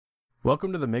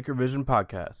Welcome to the Maker Vision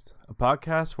Podcast, a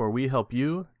podcast where we help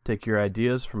you take your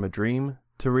ideas from a dream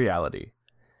to reality.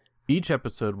 Each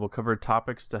episode will cover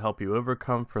topics to help you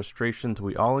overcome frustrations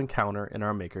we all encounter in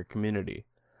our maker community.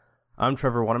 I'm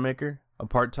Trevor Wanamaker, a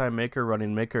part-time maker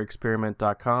running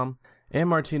MakerExperiment.com, and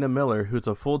Martina Miller, who's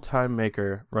a full-time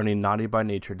maker running Naughty by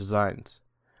Nature Designs.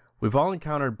 We've all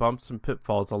encountered bumps and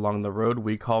pitfalls along the road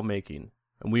we call making,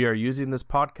 and we are using this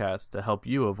podcast to help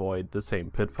you avoid the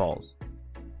same pitfalls.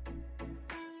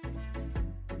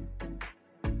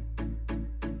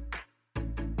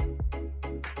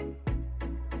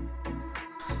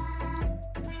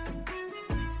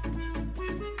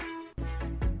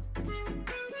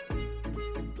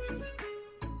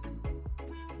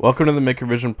 Welcome to the Maker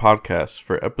Vision Podcast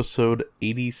for episode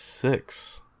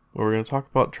 86, where we're going to talk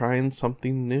about trying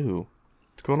something new.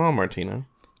 What's going on, Martina?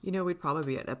 You know, we'd probably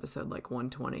be at episode like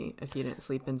 120 if you didn't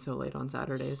sleep in so late on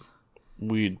Saturdays.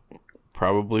 We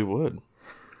probably would.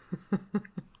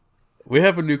 We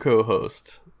have a new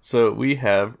co-host. So we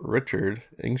have Richard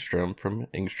Engstrom from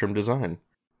Engstrom Design.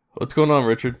 What's going on,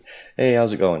 Richard? Hey,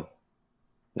 how's it going?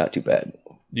 Not too bad.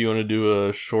 Do you want to do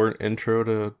a short intro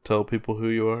to tell people who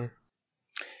you are?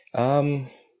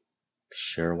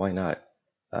 Sure, why not?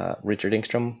 Richard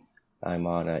Engstrom. I'm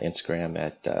on Instagram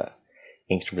at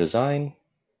Engstrom Design.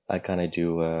 I kind of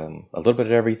do a little bit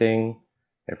of everything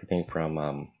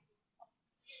from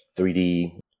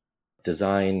 3D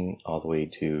design all the way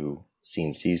to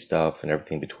CNC stuff and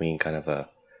everything between, kind of a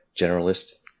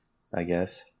generalist, I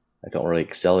guess. I don't really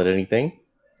excel at anything,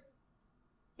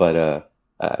 but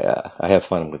I have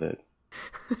fun with it.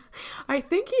 I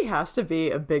think he has to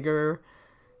be a bigger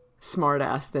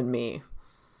smartass than me.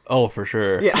 Oh, for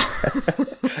sure. Yeah.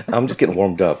 I'm just getting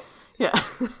warmed up. Yeah.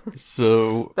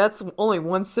 So That's only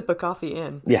one sip of coffee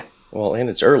in. Yeah, well, and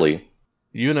it's early.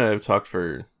 you and I have talked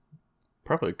for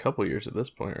probably a couple years at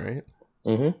this point, right?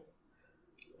 Mm-hmm.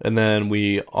 And then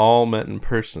we all met in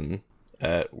person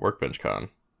at Workbench Con,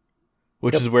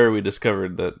 which Yep. is where we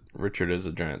discovered that Richard is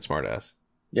a giant smartass.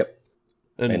 Yep.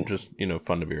 And just,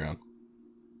 fun to be around.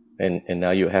 And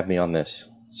now you have me on this,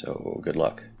 so good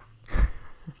luck.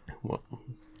 Well,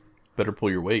 better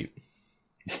pull your weight.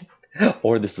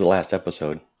 Or this is the last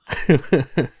episode.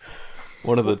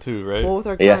 One of the two, right? Well, with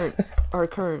our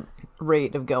current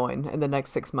rate of going, in the next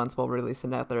 6 months we'll release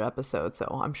another episode, so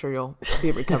I'm sure you'll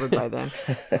be recovered by then.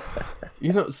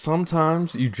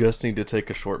 Sometimes you just need to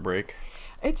take a short break.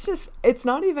 It's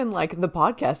not even like the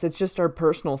podcast, it's just our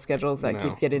personal schedules that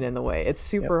keep getting in the way. It's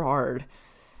super hard.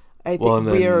 I think and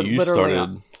then we are you literally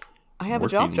started I have a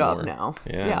working job more. now.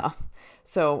 Yeah.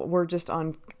 So we're just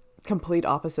on complete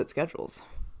opposite schedules.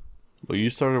 Well, you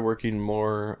started working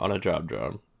more on a job.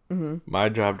 Mm-hmm. My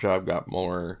job got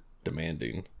more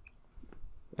demanding.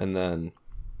 And then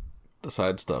the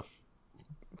side stuff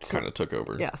kind of took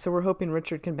over. Yeah, so we're hoping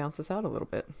Richard can bounce us out a little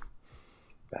bit.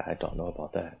 I don't know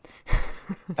about that.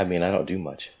 I mean, I don't do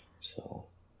much, so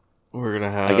We're going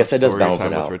to have I guess that does story balance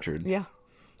time it with out. Richard. Yeah.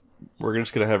 We're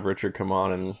just going to have Richard come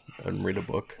on and read a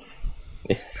book.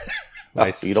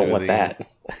 You don't want that.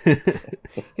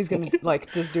 He's going to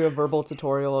just do a verbal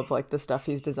tutorial of the stuff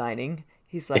he's designing.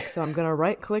 He's like, so I'm going to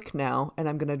right click now and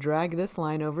I'm going to drag this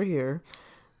line over here.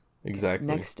 Exactly.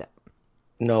 Next step.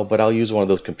 No, but I'll use one of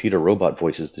those computer robot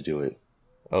voices to do it.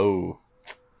 Oh,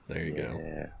 there you go.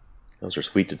 Yeah, those are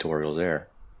sweet tutorials there.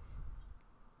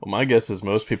 Well, my guess is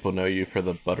most people know you for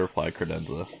the butterfly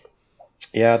credenza.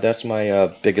 Yeah, that's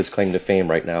my biggest claim to fame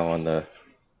right now on the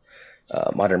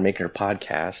Modern Maker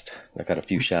podcast. I got a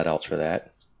few shout outs for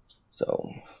that.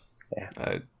 So, yeah.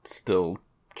 I still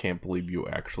can't believe you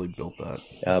actually built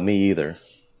that. Me either.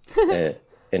 And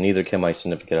neither can my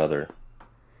significant other.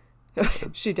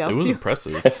 She It doubts was you.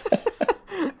 impressive.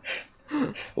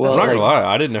 Well, I'm not gonna lie,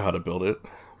 I didn't know how to build it.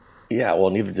 yeah, well,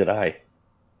 neither did I.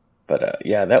 But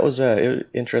yeah, that was an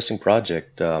interesting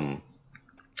project. I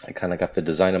kind of got the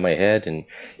design in my head, and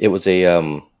it was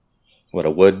a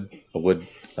wood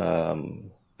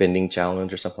bending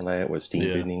challenge or something like that. It was steam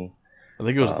Yeah. bending. I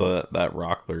think it was that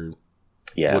Rockler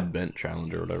Yeah, wood bent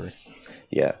challenge or whatever.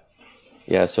 yeah,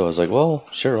 yeah. So I was like, well,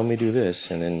 sure, let me do this,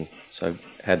 and then so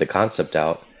I had the concept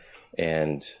out,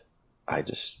 and I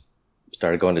just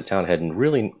started going to town. Had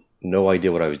really no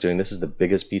idea what I was doing. This is the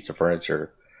biggest piece of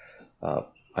furniture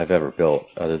I've ever built,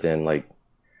 other than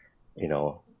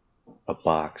a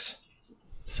box.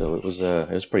 So it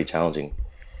was pretty challenging.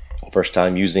 First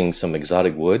time using some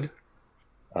exotic wood,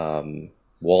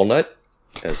 walnut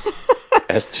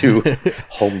as two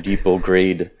Home Depot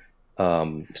grade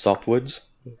softwoods.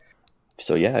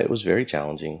 So yeah, it was very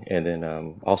challenging. And then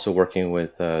also working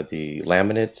with the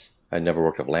laminates. I'd never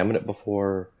worked with laminate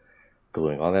before,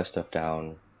 gluing all that stuff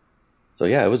down. So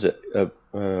yeah, it was a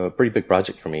pretty big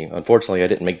project for me. Unfortunately, I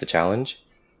didn't make the challenge.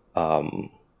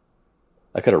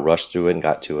 I could have rushed through it and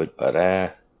got to it, but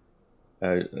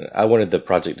I wanted the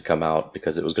project to come out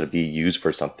because it was going to be used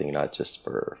for something, not just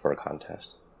for a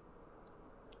contest.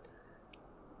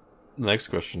 The next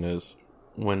question is,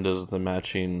 when does the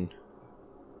matching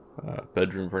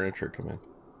bedroom furniture come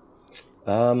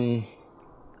in?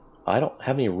 I don't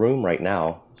have any room right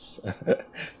now,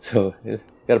 so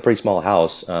got a pretty small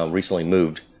house. Recently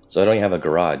moved, so I don't even have a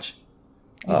garage.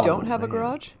 You don't have a man.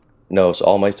 garage? No, so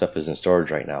all my stuff is in storage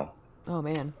right now. Oh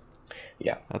man.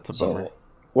 Yeah, That's a so bummer.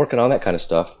 working on that kind of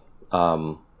stuff.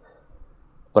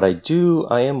 But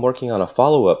I am working on a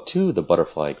follow-up to the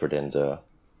butterfly credenza.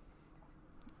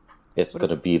 It's going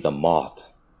to be the moth.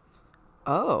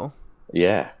 Oh.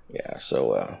 Yeah.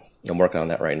 So I'm working on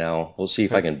that right now. We'll see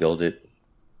if I can build it.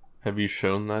 Have you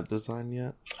shown that design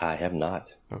yet? I have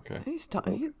not. Okay.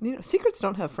 Secrets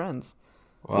don't have friends.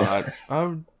 Well,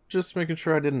 I'm just making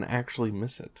sure I didn't actually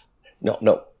miss it. No.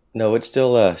 It's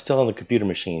still on the computer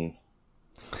machine.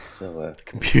 So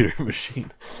Computer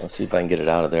machine. I'll see if I can get it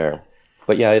out of there.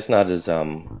 But yeah, it's not as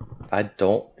I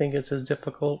don't think it's as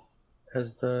difficult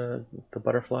as the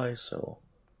butterfly. So,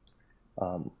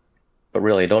 but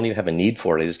really, I don't even have a need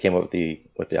for it. I just came up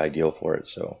with the ideal for it.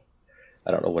 So,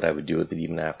 I don't know what I would do with it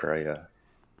even after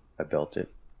I built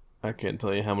it. I can't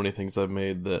tell you how many things I've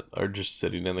made that are just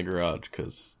sitting in the garage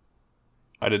because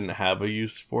I didn't have a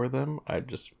use for them. I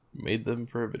just made them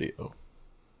for a video.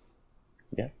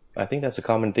 Yeah, I think that's a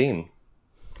common theme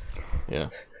Yeah.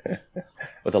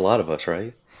 with a lot of us,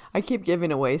 right? I keep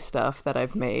giving away stuff that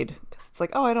I've made because it's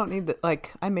like, oh, I don't need that.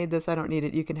 Like, I made this, I don't need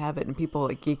it. You can have it, and people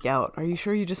like geek out. Are you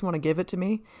sure you just want to give it to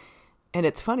me? And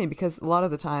it's funny because a lot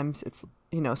of the times it's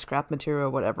scrap material, or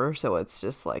whatever. So it's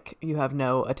just like you have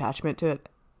no attachment to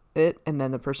it, and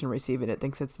then the person receiving it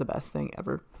thinks it's the best thing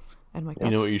ever. And like,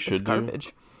 You know what you should do?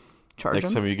 garbage. Charge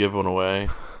Next them. time you give one away,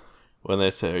 when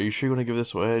they say, "Are you sure you want to give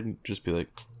this away?" And just be like,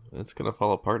 "It's gonna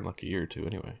fall apart in like a year or two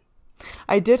anyway."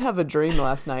 I did have a dream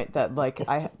last night that like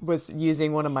I was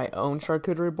using one of my own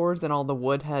charcuterie boards and all the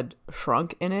wood had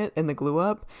shrunk in it in the glue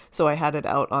up. So I had it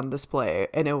out on display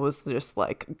and it was just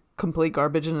like complete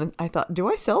garbage. And I thought, do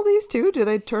I sell these too? Do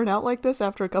they turn out like this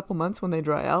after a couple months when they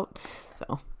dry out?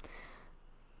 So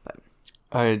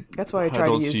that's why I try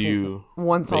to use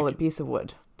one solid piece of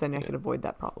wood. Then I could avoid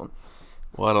that problem.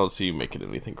 Well, I don't see you making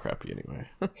anything crappy anyway.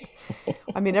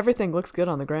 I mean, everything looks good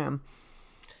on the gram.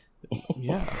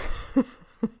 Yeah.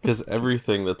 Because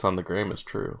everything that's on the gram is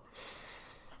true.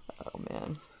 Oh,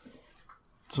 man.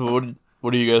 So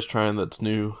what are you guys trying that's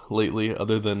new lately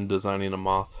other than designing a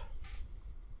moth?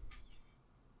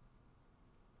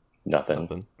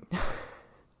 Nothing.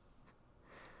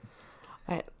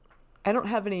 I don't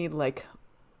have any like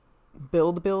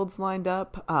builds lined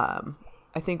up.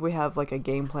 I think we have like a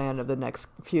game plan of the next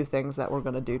few things that we're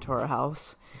going to do to our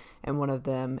house. And one of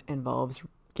them involves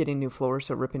getting new floors,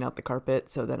 so ripping out the carpet.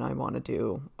 So then I want to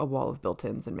do a wall of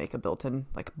built-ins and make a built-in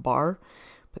like bar.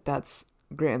 But that's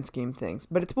grand scheme things.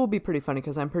 But it will be pretty funny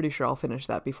because I'm pretty sure I'll finish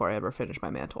that before I ever finish my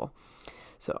mantle.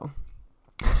 So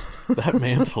That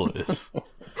mantle is.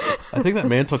 I think that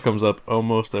mantle comes up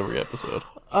almost every episode.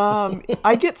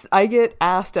 I get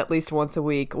asked at least once a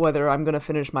week whether I'm going to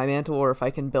finish my mantle or if I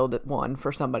can build it one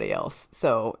for somebody else.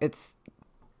 So it's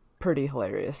pretty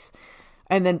hilarious.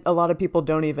 And then a lot of people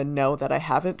don't even know that I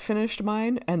haven't finished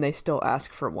mine and they still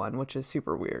ask for one, which is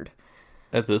super weird.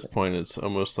 At this point, it's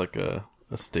almost like a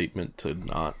statement to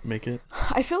not make it.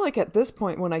 I feel like at this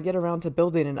point, when I get around to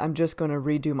building it, I'm just going to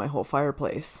redo my whole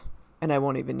fireplace and I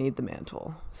won't even need the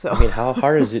mantle. So I mean, how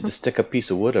hard is it to stick a piece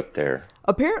of wood up there?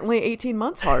 apparently 18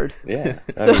 months hard. Yeah.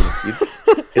 I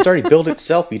mean, it's already built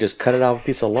itself. You just cut it out of a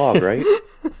piece of log, right?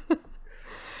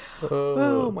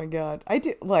 Oh my god. I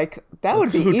do like that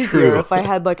would be so easier true. if I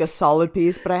had like a solid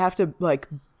piece, but I have to like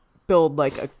build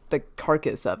like the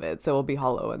carcass of it, so it'll be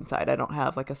hollow inside. I don't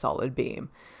have like a solid beam.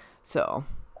 So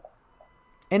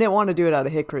and I want to do it out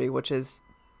of hickory, which is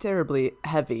terribly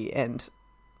heavy and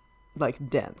like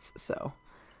dense. So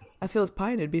I feel as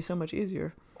pine it'd be so much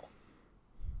easier.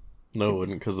 No, it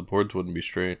wouldn't, because the boards wouldn't be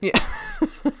straight. Yeah.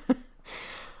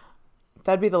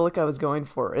 That'd be the look I was going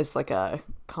for, is like a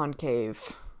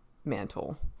concave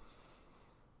mantle.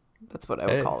 That's what I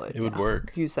would call it. It would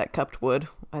work. Use that cupped wood,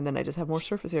 and then I just have more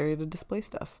surface area to display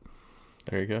stuff.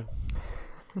 There you go.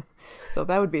 So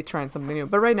that would be trying something new.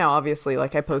 But right now, obviously,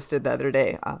 like I posted the other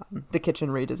day, the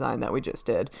kitchen redesign that we just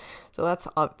did. So that's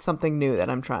something new that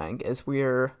I'm trying, is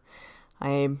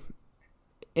I'm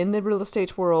in the real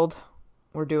estate world.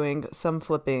 We're doing some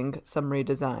flipping, some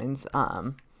redesigns.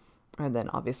 and then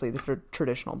obviously the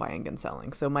traditional buying and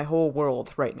selling. So my whole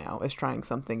world right now is trying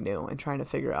something new and trying to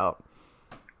figure out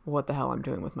what the hell I'm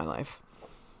doing with my life.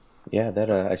 Yeah, that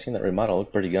I seen that remodel.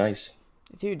 Looked pretty nice.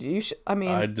 Dude, you should. I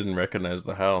mean, I didn't recognize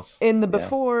the house. in the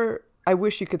before, I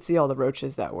wish you could see all the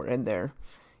roaches that were in there.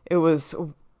 It was,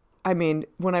 I mean,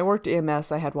 when I worked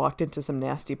EMS, I had walked into some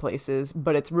nasty places,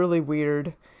 but it's really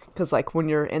weird because, like, when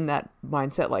you're in that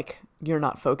mindset, like, you're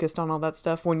not focused on all that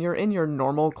stuff. When you're in your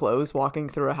normal clothes walking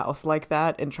through a house like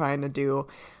that and trying to do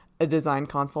a design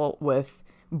consult with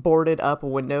boarded up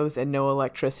windows and no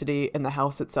electricity, and the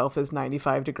house itself is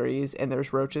 95 degrees and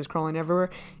there's roaches crawling everywhere,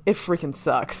 it freaking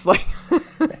sucks. Like,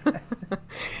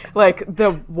 like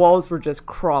the walls were just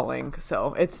crawling.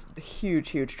 So it's a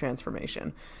huge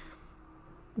transformation.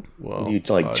 Well, You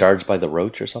like charged by the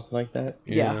roach or something like that?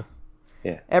 Yeah.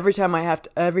 Yeah. Every time I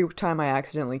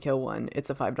accidentally kill one, it's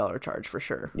a $5 charge for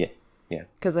sure. Yeah. Yeah.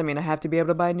 Because I mean, I have to be able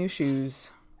to buy new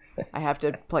shoes. I have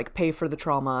to like pay for the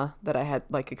trauma that I had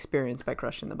like experienced by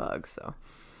crushing the bugs. So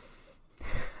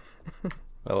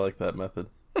I like that method.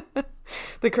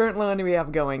 the current loan we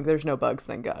have going, there's no bugs,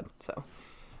 thank God. So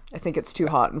I think it's too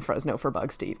hot in Fresno for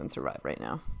bugs to even survive right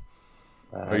now.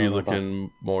 Are you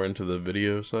looking more into the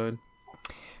video side?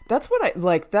 That's what I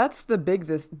like. That's the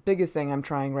biggest thing I'm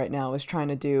trying right now is trying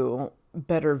to do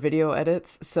better video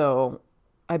edits. So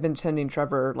I've been sending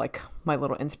Trevor like my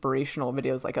little inspirational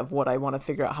videos, like of what I want to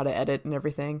figure out how to edit and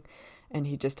everything. And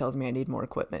he just tells me I need more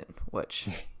equipment, which,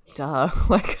 duh,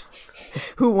 like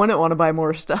who wouldn't want to buy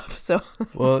more stuff? So,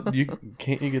 Well,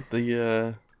 can't you get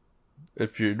the,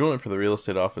 if you're doing it for the real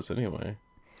estate office anyway.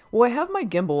 well, I have my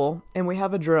gimbal and we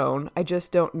have a drone. I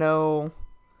just don't know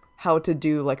how to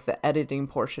do like the editing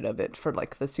portion of it for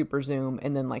like the super zoom,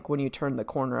 and then like when you turn the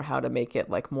corner, how to make it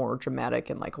like more dramatic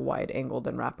and like wide angled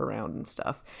and wrap around and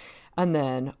stuff. And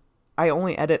then I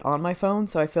only edit on my phone,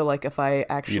 so I feel like if I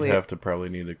actually You'd have to probably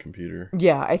need a computer.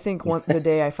 yeah, I think the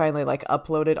day I finally like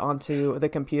upload it onto the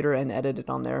computer and edit it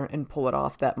on there and pull it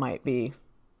off, that might be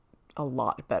a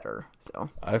lot better. So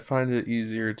I find it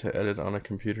easier to edit on a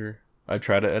computer. I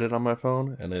try to edit on my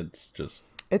phone, and it's just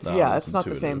it's not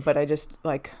the same. But I just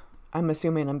like I'm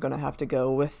assuming I'm gonna have to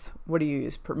go with, what do you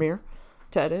use, Premiere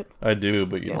to edit? I do,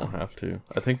 but you don't have to.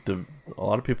 I think a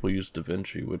lot of people use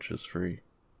DaVinci, which is free.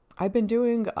 I've been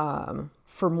doing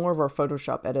for more of our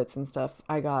Photoshop edits and stuff.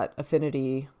 I got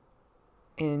Affinity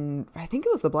in, I think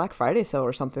it was the Black Friday sale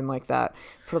or something like that,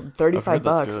 for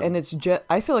 $35, and it's just,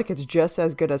 I feel like it's just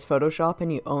as good as Photoshop,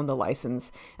 and you own the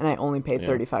license. And I only paid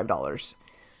 $35,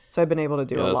 so I've been able to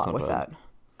do a lot with that.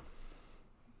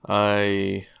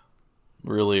 I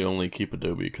really only keep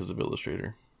Adobe because of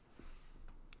Illustrator.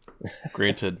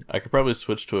 Granted, I could probably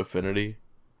switch to Affinity,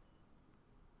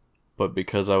 but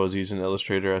because I was using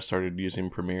Illustrator, I started using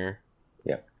Premiere.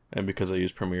 Yeah. And because I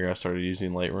used Premiere, I started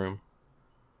using Lightroom.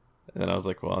 And then I was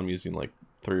like, well, I'm using like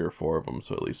 3 or 4 of them,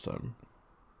 so at least I'm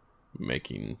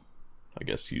making, I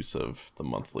guess, use of the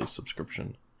monthly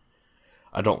subscription.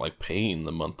 I don't like paying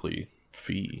the monthly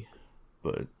fee,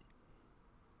 but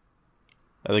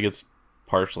I think it's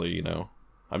partially,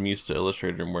 I'm used to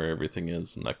Illustrator and where everything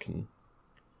is, and I can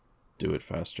do it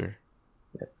faster.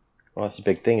 Yeah. Well, that's the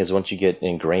big thing is once you get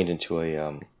ingrained into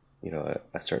a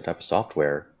certain type of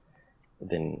software,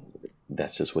 then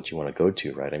that's just what you want to go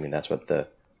to, right? I mean, that's what the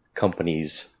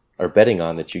companies are betting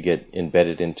on, that you get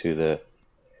embedded into the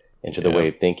way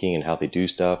of thinking and how they do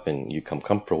stuff, and you become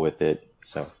comfortable with it.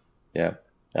 So, yeah,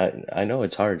 I know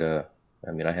it's hard to.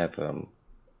 I mean, I have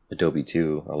Adobe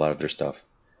too, a lot of their stuff.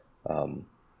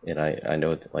 And I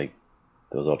know that like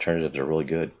those alternatives are really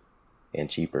good and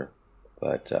cheaper,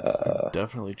 but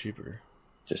definitely cheaper.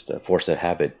 Just a force of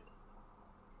habit.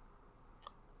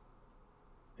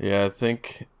 Yeah, I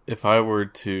think if I were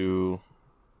to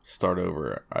start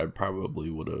over, I probably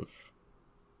would have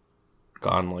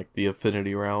gone like the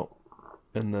Affinity route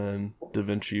and then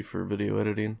DaVinci for video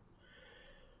editing.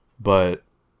 But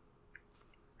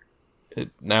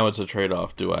now it's a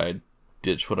trade-off. Do I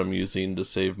ditch what I'm using to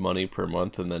save money per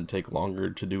month and then take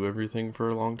longer to do everything for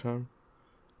a long time?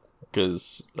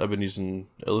 Because I've been using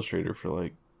Illustrator for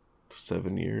like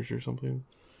 7 years or something.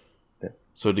 Yeah.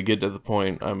 So to get to the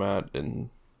point I'm at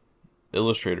in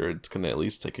Illustrator, it's going to at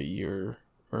least take a year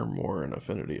or more in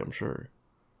Affinity, I'm sure.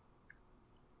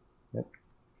 Yep.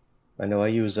 I know I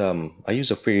use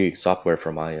a free software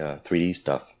for my 3D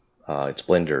stuff. It's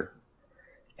Blender.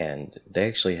 And they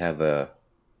actually have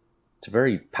it's a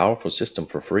very powerful system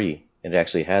for free. It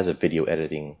actually has a video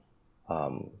editing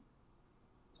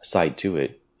side to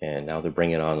it. And now they're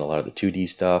bringing on a lot of the 2D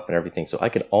stuff and everything. So I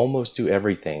can almost do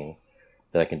everything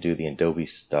that I can do the Adobe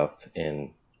stuff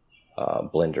in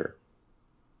Blender.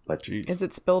 But Jeez. Is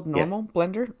it spelled normal?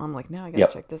 Blender? I'm like, now I gotta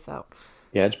Yep. check this out.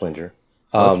 yeah, it's Blender.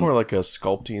 That's more like a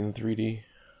sculpting 3D.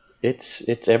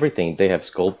 It's everything. They have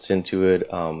sculpts into it.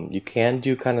 You can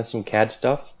do kind of some CAD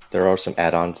stuff. There are some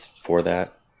add-ons for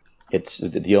that. It's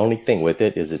the only thing with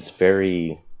it is it's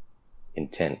very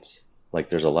intense. Like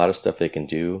there's a lot of stuff they can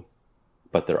do,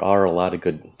 but there are a lot of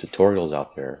good tutorials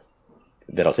out there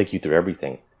that'll take you through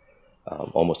everything,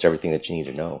 almost everything that you need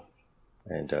to know.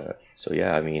 And so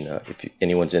yeah, I mean, if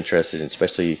anyone's interested,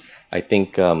 especially I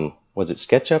think was it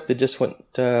SketchUp that just went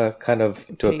kind of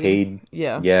to a paid?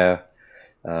 Yeah.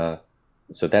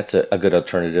 So that's a good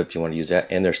alternative if you want to use that.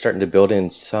 And they're starting to build in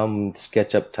some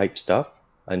SketchUp type stuff.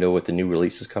 I know with the new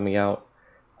releases coming out,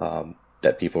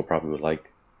 that people probably would like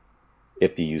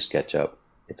if you use SketchUp.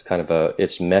 It's kind of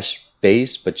it's mesh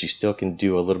based, but you still can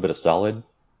do a little bit of solid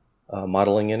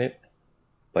modeling in it.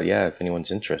 But yeah, if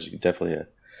anyone's interested, you can definitely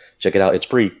check it out. It's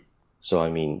free, so I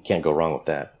mean, can't go wrong with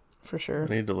that. For sure. I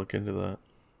need to look into that.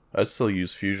 I still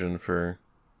use Fusion for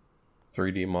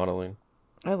 3D modeling.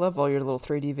 I love all your little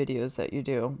 3D videos that you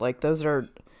do. Like, those are,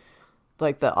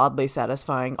 like, the oddly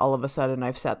satisfying. All of a sudden,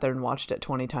 I've sat there and watched it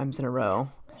 20 times in a row.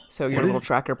 So your little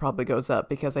tracker probably goes up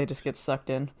because I just get sucked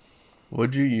in.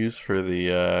 What'd you use for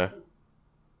the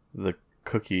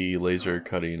cookie laser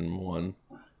cutting one?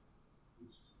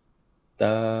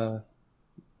 Uh,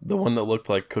 The one that looked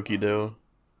like cookie dough?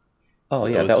 oh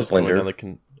yeah, that was just going Blender. down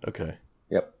the okay.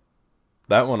 Yep.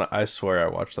 That one, I swear I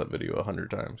watched that video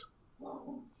 100 times.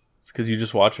 It's because you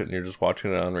just watch it and you're just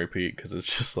watching it on repeat because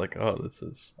it's just like, oh, this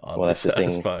is oddly Well, that's the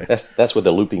satisfying. thing. That's with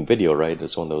the looping video, right?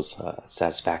 It's one of those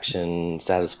satisfying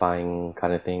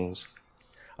kind of things.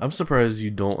 I'm surprised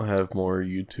you don't have more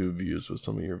YouTube views with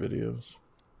some of your videos.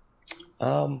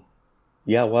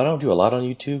 Yeah, well, I don't do a lot on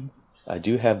YouTube. I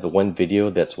do have the one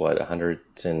video that's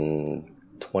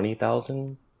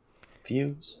 120,000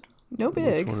 views. No Which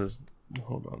big. one is?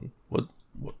 Hold on. What?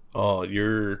 Oh,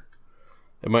 you're.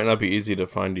 It might not be easy to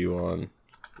find you on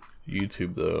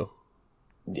YouTube though.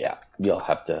 Yeah, you'll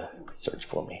have to search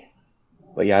for me.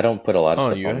 But yeah, I don't put a lot of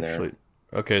stuff you on actually.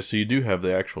 there. Okay, so you do have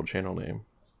the actual channel name.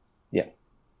 Yeah.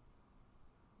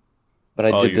 But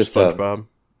I did you're this. SpongeBob.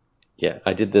 Yeah,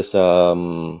 I did this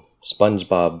SpongeBob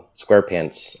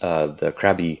SquarePants, the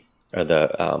Krabby, or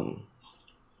the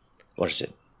what is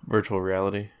it? Virtual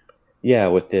reality. Yeah,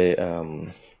 with the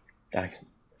I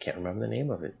can't remember the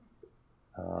name of it.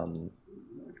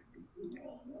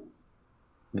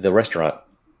 The restaurant,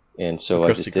 and so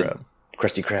I just did Krab.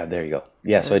 Krusty Krab. There you go.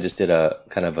 Yeah, so I just did a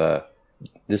kind of a.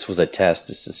 This was a test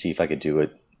just to see if I could do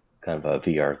it, kind of a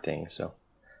VR thing. So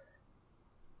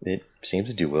it seems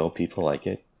to do well. People like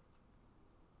it.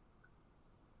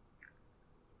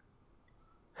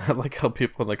 I like how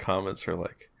people in the comments are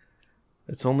like,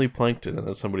 "It's only plankton," and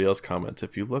then somebody else comments,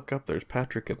 "If you look up, there's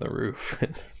Patrick in the roof."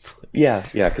 It's like, Yeah,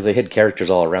 because they hid characters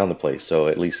all around the place, so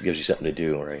at least it gives you something to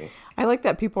do, right? I like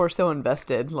that people are so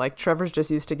invested. Like, Trevor's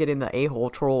just used to getting the a-hole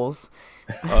trolls.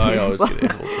 I always He's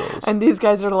get a-hole trolls. And these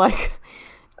guys are like,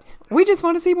 we just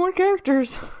want to see more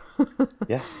characters.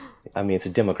 Yeah, I mean it's a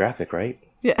demographic, right?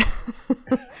 Yeah.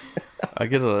 I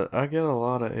get a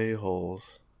lot of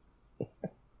a-holes.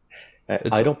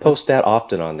 I don't post that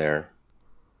often on there.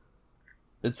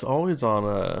 It's always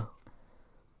on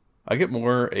I get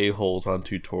more a-holes on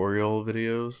tutorial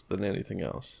videos than anything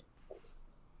else.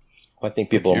 I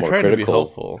think people are You're more trying to be critical.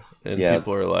 helpful, and Yeah.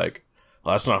 people are like,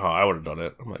 well, "That's not how I would have done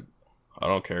it." I'm like, "I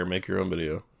don't care. Make your own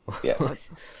video." Yeah,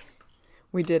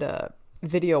 We did a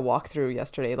video walkthrough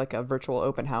yesterday, like a virtual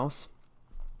open house,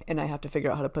 and I have to figure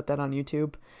out how to put that on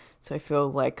YouTube. So I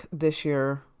feel like this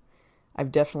year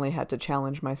I've definitely had to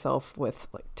challenge myself with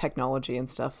like technology and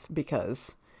stuff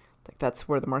because like that's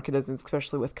where the market is, and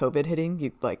especially with COVID hitting.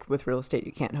 You like with real estate,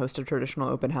 you can't host a traditional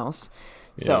open house.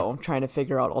 So trying to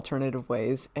figure out alternative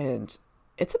ways, and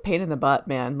it's a pain in the butt,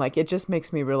 man. Like it just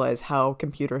makes me realize how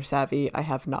computer savvy I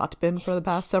have not been for the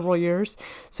past several years.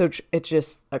 So it's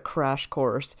just a crash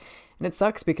course. And it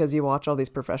sucks because you watch all these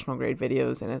professional grade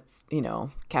videos and it's,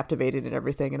 captivated and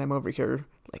everything. And I'm over here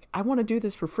like, I want to do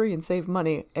this for free and save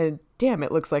money. And damn,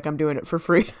 it looks like I'm doing it for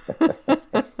free.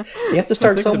 you have to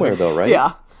start somewhere, though, right?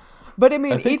 Yeah. But I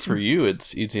mean, I think for you,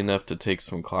 it's easy enough to take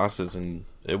some classes, and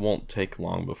it won't take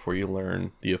long before you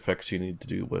learn the effects you need to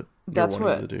do what that's you're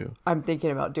wanting what to do. I'm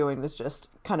thinking about doing is just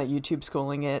kind of YouTube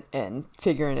schooling it and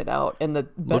figuring it out. And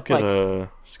Look at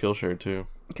Skillshare too.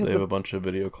 They have a bunch of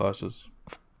video classes.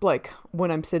 Like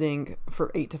when I'm sitting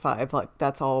for 8 to 5, like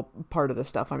that's all part of the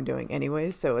stuff I'm doing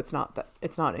anyway. So it's not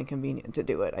inconvenient to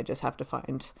do it. I just have to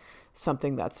find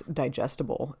something that's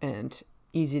digestible and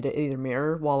easy to either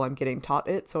mirror while I'm getting taught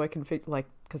it. So I can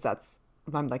because that's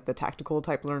I'm like the tactical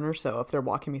type learner. So if they're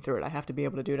walking me through it, I have to be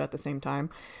able to do it at the same time,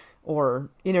 or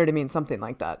you know what I mean, something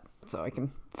like that, so I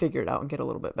can figure it out and get a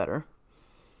little bit better.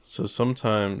 So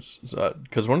sometimes,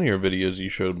 because one of your videos you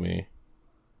showed me,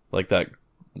 like that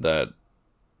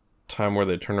time where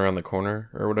they turn around the corner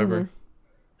or whatever. Mm-hmm.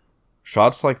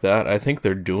 Shots like that, I think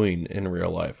they're doing in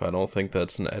real life. I don't think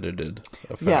that's an edited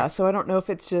effect. Yeah, so I don't know if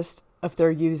it's just if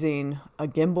they're using a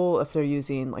gimbal, if they're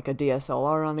using like a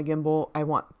DSLR on a gimbal. I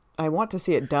want to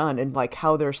see it done and like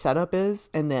how their setup is,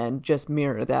 and then just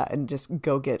mirror that and just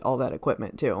go get all that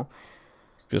equipment too.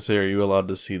 Just say, are you allowed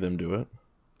to see them do it?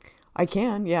 I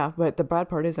can, yeah, but the bad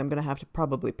part is I'm gonna have to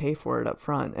probably pay for it up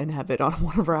front and have it on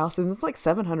one of our houses. It's like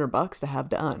 $700 to have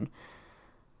done.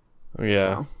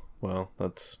 Yeah, so. Well,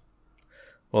 that's.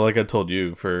 Well, like I told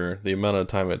you, for the amount of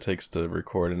time it takes to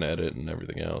record and edit and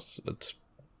everything else, it's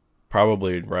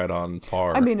probably right on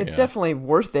par. I mean, it's definitely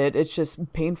worth it. It's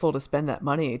just painful to spend that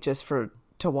money just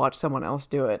to watch someone else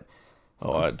do it.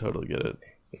 So. Oh, I totally get it.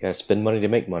 You gotta spend money to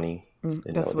make money.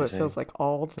 That's what it feels like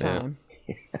all the time.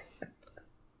 Yeah.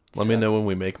 Let me know when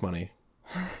we make money.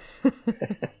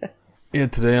 Yeah,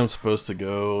 today I'm supposed to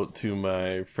go to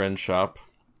my friend's shop,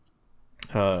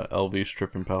 LV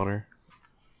Strip and Powder.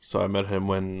 So I met him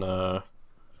when I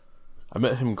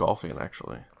met him golfing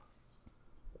actually,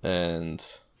 and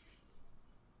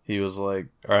he was like,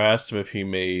 or I asked him if he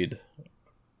made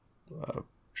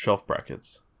shelf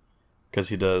brackets, because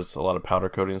he does a lot of powder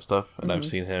coating stuff, and mm-hmm. I've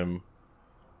seen him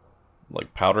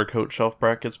like powder coat shelf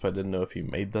brackets, but I didn't know if he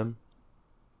made them.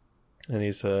 And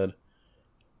he said,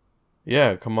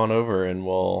 "Yeah, come on over and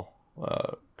we'll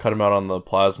cut them out on the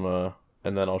plasma,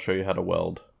 and then I'll show you how to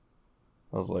weld."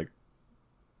 I was like,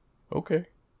 okay.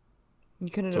 You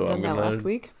couldn't have done that last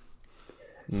week?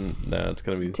 No, it's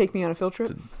going to be... Take me on a field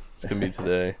trip? It's going to be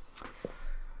today.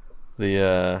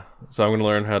 So I'm going to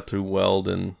learn how to weld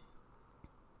and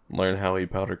learn how he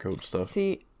powder coats stuff.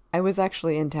 See, I was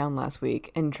actually in town last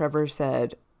week, and Trevor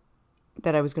said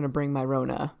that I was going to bring my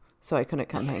Rona, so I couldn't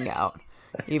come hang out,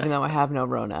 even though I have no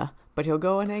Rona. But he'll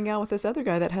go and hang out with this other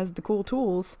guy that has the cool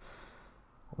tools.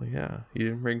 Well, yeah, you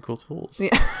didn't bring cool tools.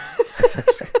 Yeah.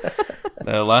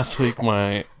 Last week,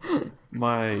 my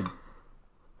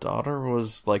daughter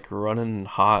was like running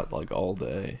hot like all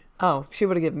day. Oh, she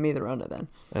would have given me the Rona then.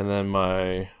 And then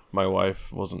my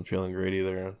wife wasn't feeling great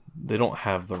either. They don't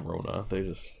have the Rona. They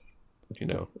just,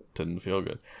 didn't feel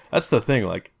good. That's the thing.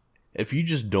 Like, if you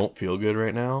just don't feel good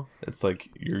right now, it's like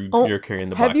you're carrying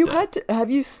the black death.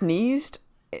 Have you sneezed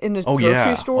in a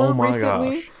grocery store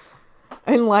recently? Gosh.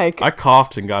 And like, I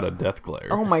coughed and got a death glare.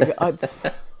 Oh my god!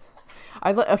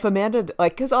 If Amanda,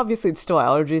 like, because obviously it's still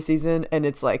allergy season, and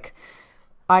it's like,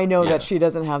 I know that she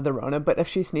doesn't have the Rona, but if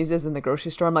she sneezes in the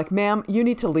grocery store, I'm like, ma'am, you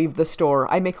need to leave the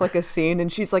store. I make like a scene,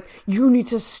 and she's like, you need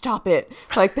to stop it.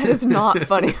 Like, that is not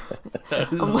funny.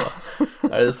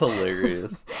 That is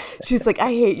hilarious. She's like,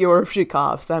 I hate you, or if she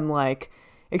coughs. I'm like,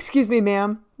 excuse me,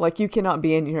 ma'am, like, you cannot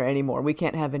be in here anymore. We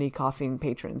can't have any coughing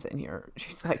patrons in here.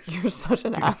 She's like, you're such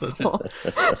an asshole.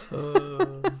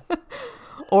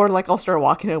 Or like, I'll start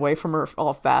walking away from her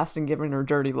all fast and giving her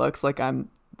dirty looks like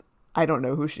I don't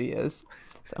know who she is.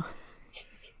 So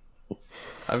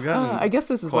I've gotten I guess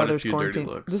this is why there's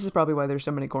quarantine. This is probably why there's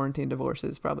so many quarantine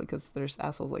divorces, probably because there's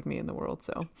assholes like me in the world.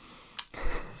 So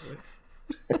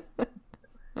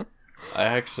I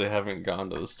actually haven't gone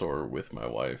to the store with my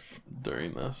wife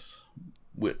during this.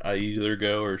 I either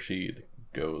go or she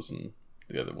goes and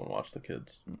the other one watch the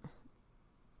kids.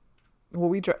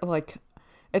 Well,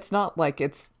 it's not like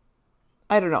it's,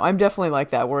 I don't know. I'm definitely like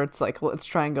that, where it's like, let's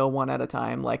try and go one at a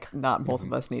time. Like, not both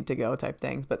of us need to go type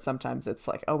thing. But sometimes it's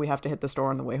like, oh, we have to hit the store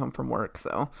on the way home from work.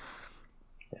 So,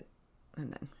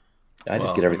 and then I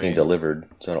just get everything delivered,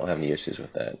 so I don't have any issues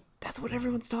with that. That's what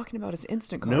everyone's talking about, is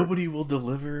Instacart. Nobody will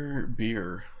deliver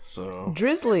beer, so.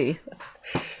 Drizzly.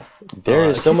 There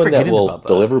is someone that will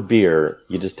deliver beer.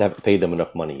 You just haven't paid them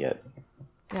enough money yet.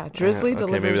 Yeah, Drizzly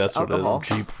delivers maybe that's alcohol. What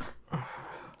it is. Cheap.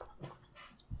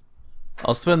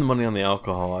 I'll spend the money on the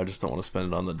alcohol. I just don't want to spend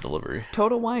it on the delivery.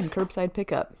 Total Wine curbside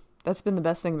pickup. That's been the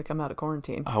best thing to come out of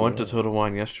quarantine. I went to Total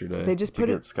Wine yesterday. They just put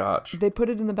it scotch. They put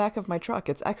it in the back of my truck.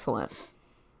 It's excellent.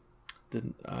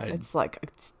 It's like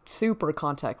it's super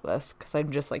contactless, because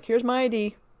I'm just like, here's my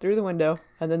ID through the window,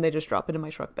 and then they just drop it in my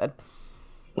truck bed.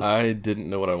 I didn't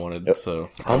know what I wanted, so.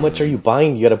 How much are you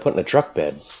buying? You got to put in a truck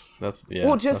bed.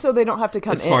 Well, just so they don't have to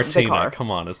come in the car. Come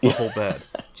on, it's the whole bed.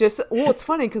 It's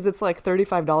funny because it's like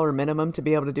 $35 minimum to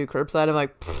be able to do curbside. I'm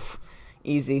like,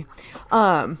 easy.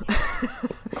 But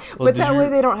that way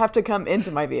they don't have to come into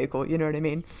my vehicle. You know what I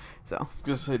mean? So. I was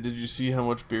gonna say, did you see how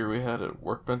much beer we had at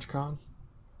Workbench Con?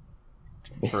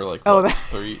 for like Oh, what,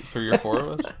 three or four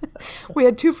of us. We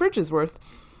had 2 fridges worth.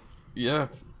 Yeah,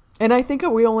 And I think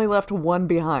we only left one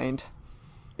behind.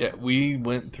 yeah, we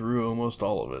went through almost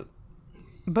all of it.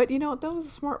 But that was a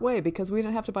smart way because we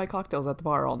didn't have to buy cocktails at the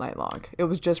bar all night long. It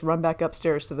was just run back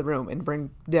upstairs to the room and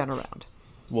bring Dan around.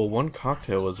 Well, one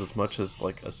cocktail was as much as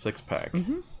like a 6-pack.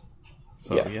 Mm-hmm.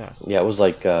 So yeah. Yeah, it was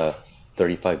like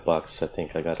 $35. I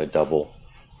think I got a double.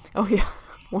 Oh, yeah.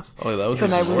 Oh, that was The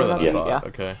night even we more went than I out to thought. eat,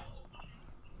 Okay.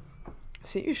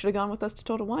 See, you should have gone with us to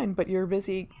Total Wine, but you're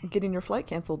busy getting your flight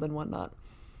canceled and whatnot.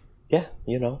 Yeah,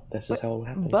 this is how it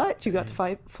happened. But you got to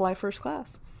fly first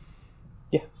class.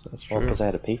 Yeah, That's well, true. because I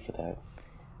had to pay for that.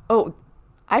 Oh,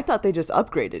 I thought they just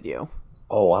upgraded you.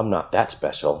 Oh, I'm not that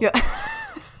special. Yeah.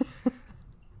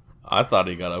 I thought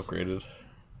he got upgraded.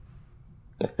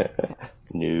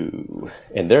 No,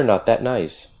 and they're not that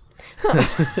nice.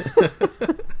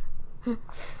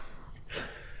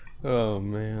 Oh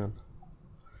man.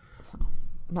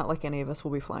 Not like any of us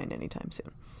will be flying anytime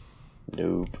soon.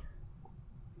 Nope.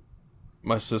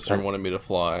 My sister wanted me to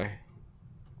fly,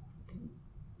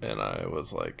 and I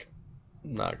was like,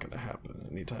 not gonna happen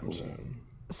anytime soon.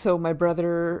 So my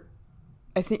brother,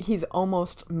 I think he's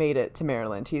almost made it to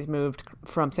Maryland. He's moved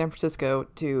from San Francisco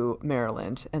to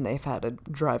Maryland, and they've had to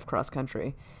drive cross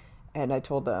country. And I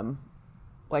told them,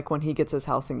 like, when he gets his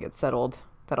house and gets settled,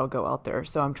 that I'll go out there.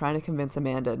 So I'm trying to convince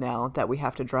Amanda now that we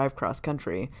have to drive cross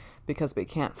country because we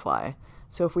can't fly.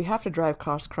 So if we have to drive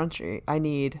cross country, I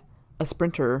need a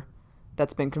Sprinter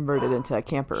that's been converted into a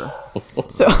camper.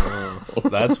 So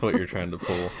That's what you're trying to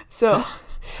pull. so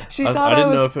she thought I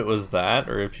didn't was know if it was that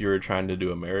or if you were trying to do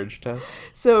a marriage test.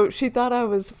 So she thought I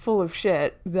was full of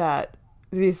shit that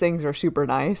these things are super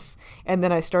nice. And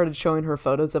then I started showing her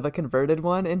photos of a converted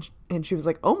one. And she was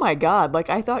like, oh my God, like,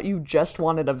 I thought you just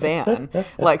wanted a van.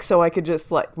 Like, so I could just,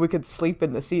 like, we could sleep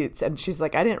in the seats. And she's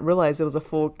like, I didn't realize it was a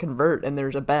full convert and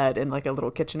there's a bed and, like, a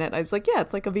little kitchenette. And I was like, yeah,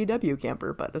 it's like a VW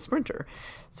camper, but a Sprinter.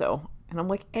 So, and I'm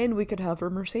like, and we could have her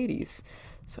Mercedes.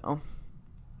 So,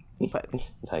 but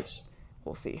Nice.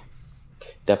 we'll see.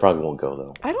 That probably won't go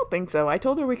though. I don't think so. I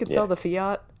told her we could Yeah. sell the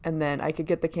Fiat and then I could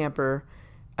get the camper.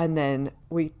 And then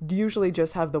we usually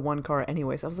just have the one car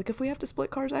anyways. I was like, if we have to split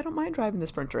cars, I don't mind driving the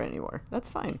Sprinter anymore. That's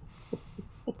fine.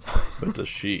 But does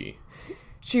she?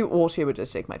 She would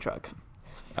just take my truck.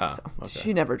 Ah, okay.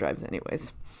 She never drives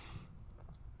anyways.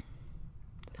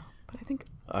 But I think,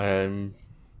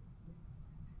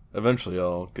 Eventually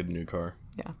I'll get a new car.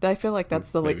 yeah, I feel like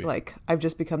that's the, Maybe. like, I've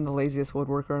just become the laziest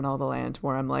woodworker in all the land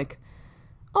where I'm like,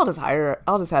 I'll just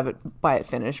have it, buy it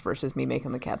finished versus me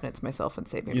making the cabinets myself and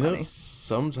saving You know, money.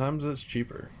 sometimes it's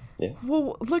cheaper.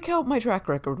 Well, look how my track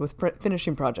record with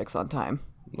finishing projects on time.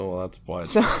 Well, that's why.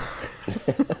 So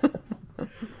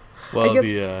Well, I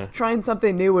guess trying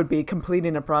something new would be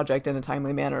completing a project in a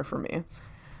timely manner for me.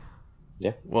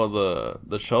 Yeah. Well,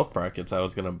 the shelf brackets,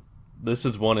 this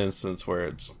is one instance where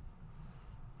it's,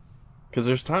 because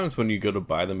there's times when you go to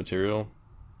buy the material,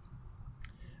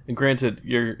 and granted,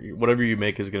 whatever you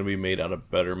make is going to be made out of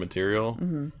better material,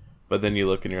 but then you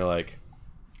look and you're like,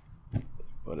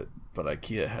 but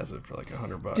IKEA has it for like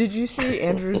 $100. Did you see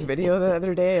Andrew's video the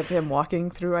other day of him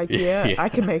walking through IKEA? Yeah. I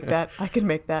can make that.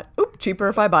 Oop, cheaper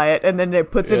if I buy it. And then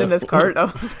it puts it in his cart. I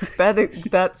was like,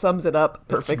 that sums it up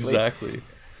perfectly.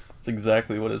 That's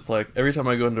exactly what it's like. Every time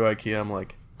I go into IKEA, I'm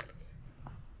like,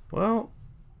 well,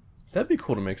 that'd be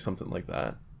cool to make something like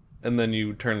that. And then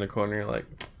you turn the corner, you're like,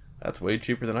 that's way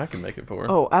cheaper than I can make it for.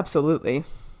 Oh, absolutely.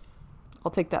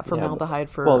 I'll take that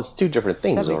formaldehyde for Well, it's two different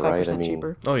things, though, 75% right? I mean,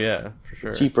 cheaper. Oh yeah, for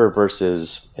sure. cheaper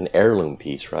versus an heirloom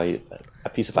piece, right? A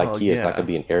piece of Well, IKEA is yeah. not going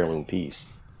to be an heirloom piece.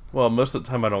 Well, most of the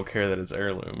time I don't care that it's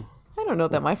heirloom. I don't know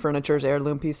that my furniture is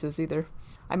heirloom pieces either.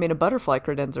 I mean, a butterfly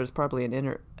credenza is probably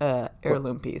an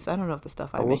heirloom piece. I don't know if the stuff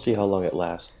I We'll make see how is. long it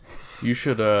lasts. You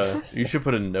should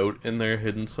put a note in there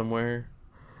hidden somewhere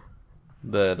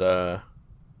that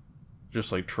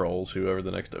just like trolls whoever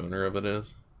the next owner of it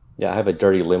is. Yeah, I have a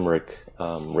dirty limerick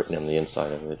written on the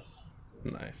inside of it.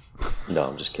 Nice. No,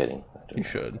 I'm just kidding. You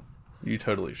should. You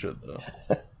totally should though.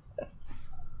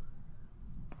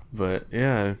 But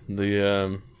yeah,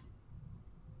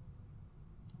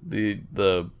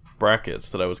 the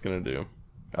brackets that I was gonna do,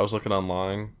 I was looking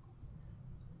online,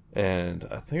 and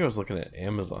I think I was looking at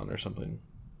Amazon or something,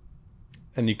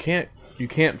 and you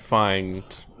can't find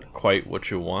quite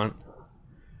what you want,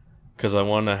 because I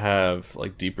want to have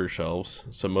like deeper shelves.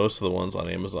 So most of the ones on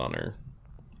Amazon are,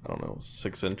 I don't know,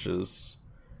 6 inches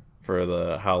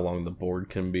for how long the board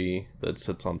can be that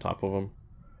sits on top of them,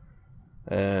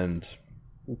 and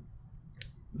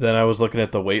then I was looking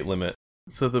at the weight limit.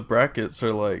 So the brackets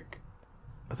are like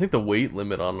I think the weight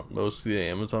limit on most of the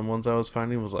Amazon ones I was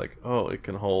finding was like, oh, it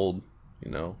can hold,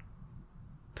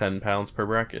 10 pounds per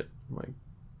bracket. I'm like,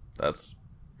 that's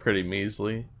pretty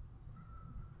measly.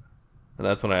 And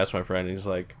that's when I asked my friend, he's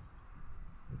like,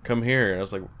 come here. And I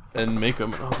was like, and make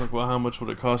them. I was like, well, how much would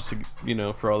it cost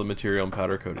to, for all the material and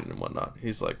powder coating and whatnot?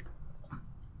 He's like,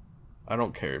 I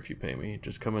don't care if you pay me.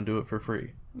 Just come and do it for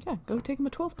free. Yeah, go take him a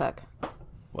 12-pack.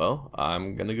 Well,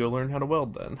 I'm going to go learn how to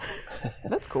weld then.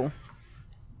 That's cool.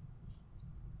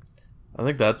 I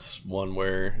think that's one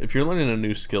where if you're learning a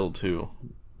new skill too,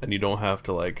 and you don't have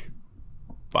to like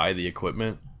buy the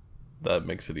equipment, that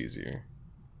makes it easier.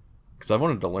 Because I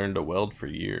wanted to learn to weld for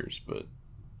years, but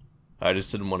I just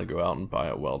didn't want to go out and buy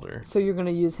a welder. So you're going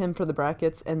to use him for the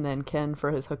brackets and then Ken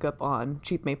for his hookup on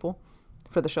cheap maple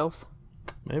for the shelves?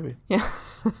 Maybe. Yeah.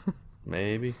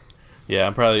 Maybe.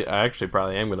 Yeah, I actually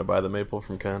probably am going to buy the maple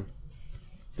from Ken.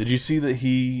 Did you see that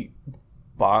he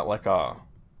bought like a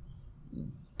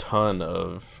ton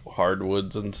of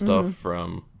hardwoods and stuff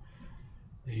from...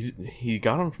 He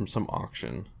got them from some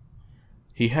auction.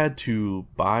 He had to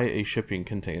buy a shipping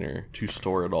container to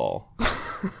store it all.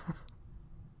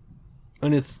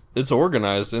 And it's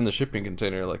organized in the shipping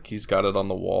container. Like, he's got it on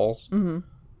the walls. Mm-hmm.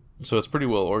 So it's pretty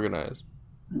well organized.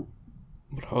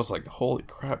 But I was like, holy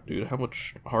crap, dude. How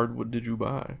much hardwood did you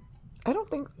buy? I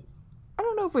don't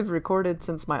know if we've recorded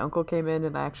since my uncle came in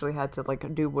and I actually had to,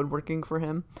 like, do woodworking for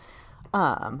him.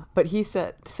 But he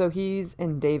said, so he's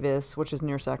in Davis, which is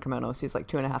near Sacramento. So he's like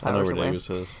 2.5 hours away. I know where Davis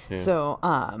is. Yeah.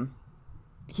 So,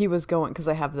 he was going, because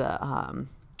I have the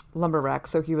lumber rack,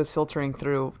 so he was filtering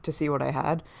through to see what I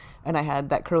had. And I had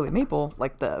that curly maple,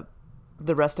 like the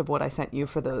rest of what I sent you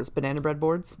for those banana bread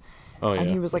boards. Oh, yeah. And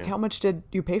he was like, how much did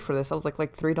you pay for this? I was like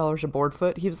 $3 a board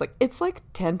foot. He was like, it's like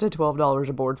 $10 to $12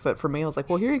 a board foot for me. I was like,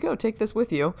 well, here you go. Take this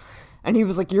with you. And he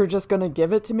was like, you're just going to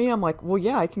give it to me? I'm like, well,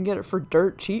 yeah, I can get it for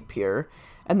dirt cheap here.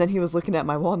 And then he was looking at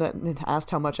my walnut and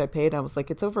asked how much I paid. I was like,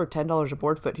 it's over $10 a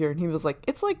board foot here. And he was like,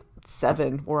 it's like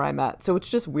 $7 where I'm at. So it's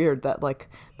just weird that like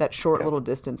that short little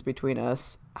distance between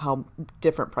us, how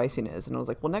different pricing is. And I was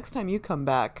like, well, next time you come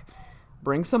back,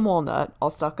 bring some walnut. I'll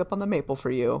stock up on the maple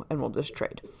for you and we'll just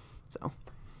trade. So.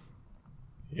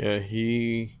 Yeah,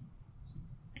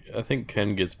 I think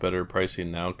Ken gets better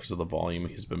pricing now because of the volume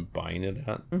he's been buying it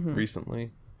at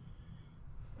recently.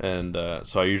 And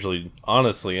so I usually,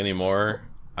 honestly, anymore,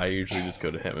 I usually just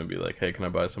go to him and be like, hey, can I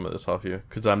buy some of this off you?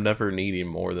 Because I'm never needing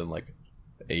more than like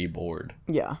a board.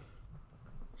 Yeah.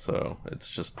 So it's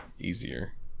just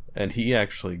easier. And he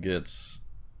actually gets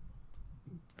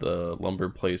the lumber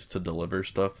place to deliver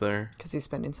stuff there. Because he's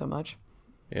spending so much.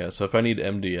 Yeah, so if I need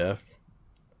MDF,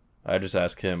 I just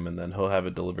ask him, and then he'll have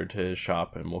it delivered to his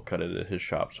shop, and we'll cut it at his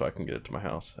shop so I can get it to my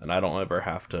house. And I don't ever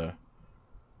have to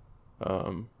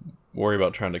worry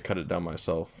about trying to cut it down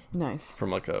myself. Nice.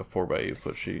 From like a 4x8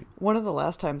 foot sheet. One of the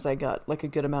last times I got like a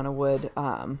good amount of wood,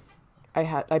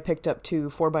 I picked up 2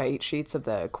 4x8 sheets of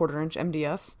the 1/4-inch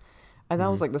MDF, and that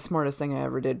was like the smartest thing I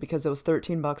ever did because it was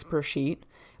 $13 per sheet.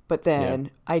 But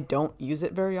then I don't use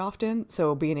it very often,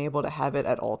 so being able to have it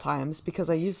at all times, because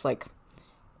I use like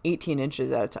 18 inches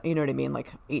at a time, you know what I mean?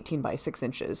 Like 18 by 6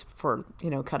 inches for,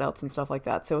 cutouts and stuff like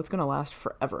that. So it's going to last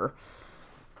forever.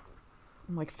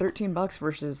 I'm like $13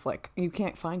 versus like, you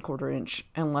can't find 1/4-inch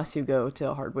unless you go to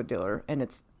a hardwood dealer, and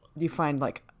you find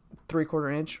like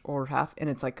 3/4 inch or half, and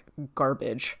it's like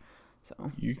garbage.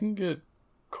 So you can get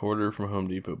 1/4 from Home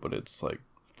Depot, but it's like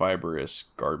fibrous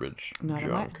garbage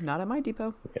junk. Not at my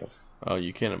depot. Yeah. Oh,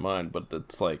 you can't at mine, but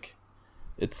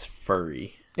it's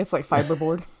furry. It's like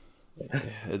fiberboard.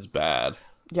 It's bad.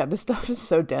 Yeah, this stuff is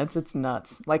so dense, it's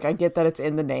nuts. Like, I get that it's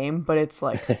in the name, but it's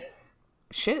like,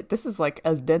 shit, this is like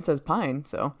as dense as pine,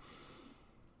 so.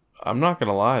 I'm not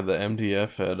gonna lie, the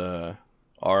MDF at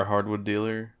our hardwood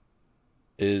dealer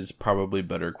is probably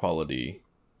better quality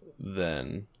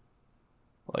than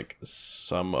like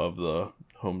some of the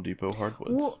Home Depot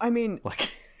hardwoods. Well, I mean,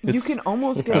 like you can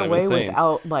almost get away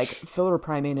without like filler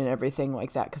priming and everything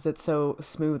like that because it's so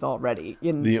smooth already.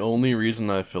 The only reason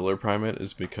I filler prime it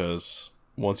is because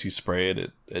once you spray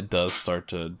it, it does start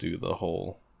to do the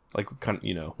whole like kind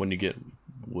of, when you get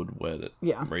wood wet, it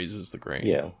raises the grain.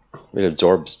 Yeah, it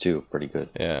absorbs too pretty good.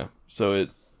 Yeah, so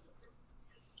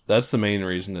that's the main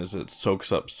reason is it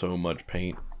soaks up so much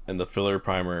paint, and the filler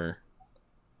primer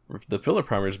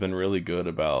has been really good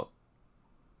about.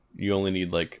 You only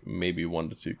need like maybe 1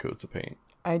 to 2 coats of paint.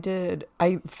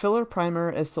 Filler primer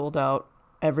is sold out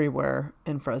everywhere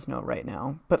in Fresno right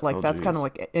now. But like that's kind of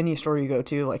like any store you go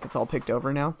to, like it's all picked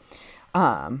over now.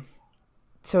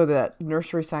 so that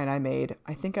nursery sign I made,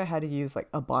 I think I had to use like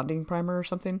a bonding primer or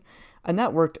something, and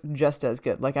that worked just as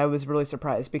good. Like I was really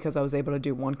surprised because I was able to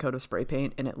do one coat of spray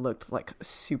paint and it looked like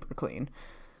super clean.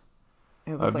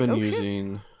 It was I've like, been oh, shit.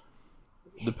 using,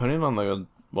 depending on it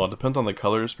depends on the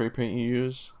color of spray paint you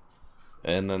use,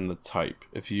 and then the type.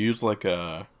 If you use like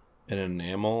an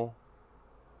enamel,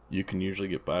 you can usually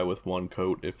get by with one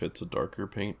coat if it's a darker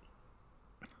paint.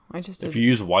 I just If did. you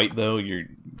use white though,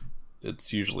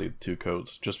 it's usually 2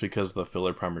 coats, just because the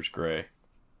filler primer's gray.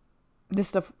 This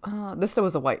stuff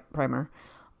was a white primer.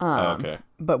 Okay.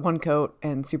 But one coat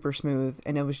and super smooth,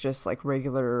 and it was just like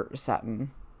regular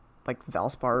satin, like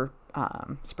Valspar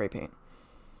spray paint.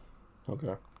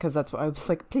 Okay. Because that's what I was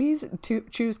like, please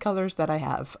choose colors that I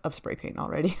have of spray paint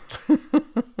already.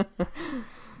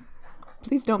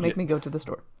 Please don't make me go to the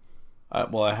store.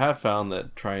 I have found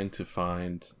that trying to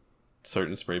find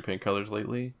certain spray paint colors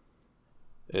lately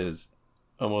is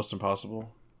almost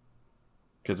impossible.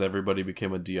 Because everybody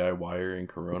became a DIYer in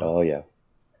Corona. Oh yeah.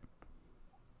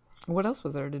 What else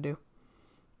was there to do?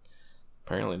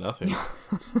 Apparently nothing.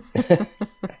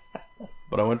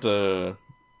 But I went to,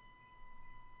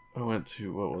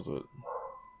 what was it?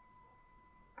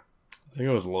 I think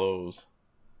it was Lowe's.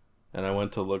 And I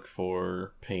went to look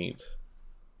for paint.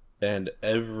 And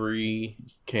every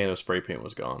can of spray paint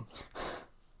was gone.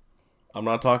 I'm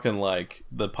not talking like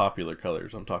the popular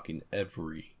colors. I'm talking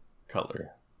every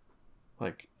color.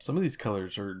 Like, some of these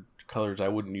colors are colors I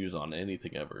wouldn't use on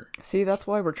anything ever. See, that's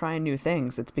why we're trying new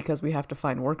things. It's because we have to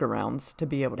find workarounds to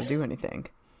be able to do anything.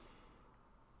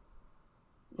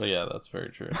 Well, yeah, that's very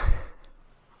true.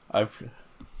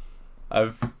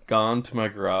 I've gone to my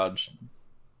garage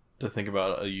to think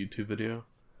about a YouTube video,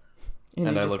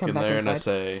 and I look in there and I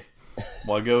say,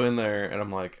 well, I go in there and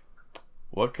I'm like,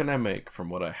 what can I make from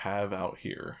what I have out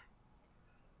here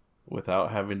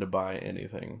without having to buy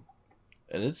anything?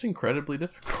 And it's incredibly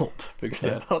difficult to figure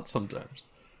that out sometimes.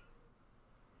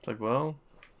 It's like, well,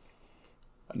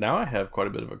 now I have quite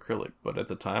a bit of acrylic, but at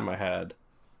the time I had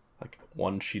like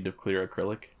 1 sheet of clear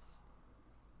acrylic,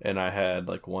 and I had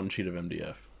like 1 sheet of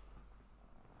MDF.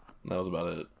 And that was about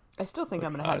it. I still think Like,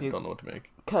 I'm going to have I you don't know what to make.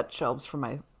 cut shelves for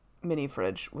my mini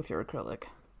fridge with your acrylic.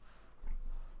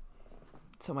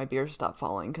 So my beers stop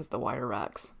falling because the wire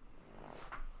racks.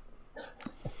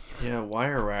 Yeah,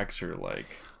 wire racks are like...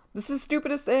 This is the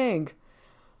stupidest thing.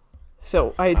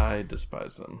 So I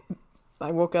despise them.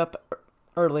 woke up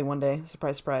early one day,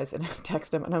 surprise, surprise, and I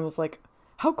texted him and I was like,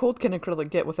 how cold can acrylic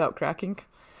get without cracking?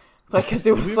 Like, because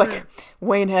it was like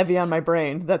weighing heavy on my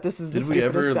brain that this is the Did we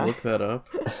stupidest ever thing. look that up?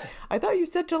 I thought you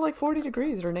said till like 40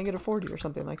 degrees or negative 40 or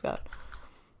something like that.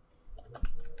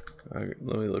 Let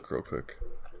me look real quick.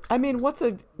 I mean, what's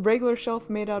a regular shelf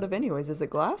made out of anyways? Is it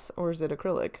glass or is it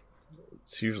acrylic?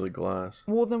 It's usually glass.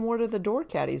 Well, then what are the door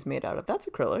caddies made out of? That's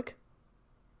acrylic.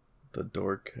 The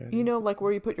door caddy? You know, like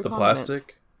where you put your The condiments.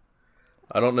 plastic?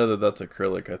 I don't know that that's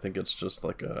acrylic. I think it's just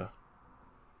like a...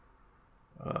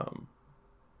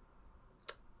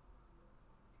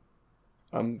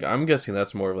 I'm guessing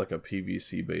that's more of like a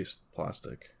PVC based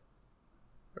plastic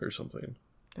or something.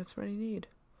 That's what I need.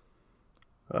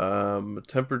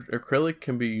 Acrylic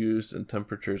can be used in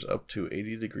temperatures up to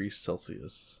 80 degrees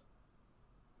Celsius.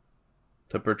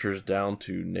 Temperatures down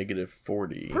to negative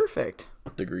 40 Perfect.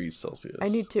 degrees Celsius. I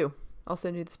need 2. I'll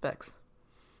send you the specs.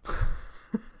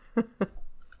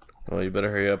 Well, you better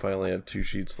hurry up. I only have 2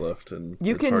 sheets left, and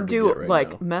You it's can hard to do get right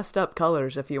like now. messed up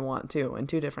colors if you want to, in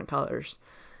 2 different colors,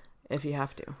 if you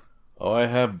have to. Oh, I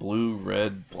have blue,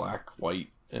 red, black, white,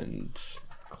 and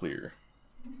clear.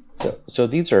 So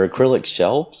these are acrylic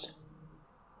shelves?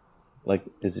 Like,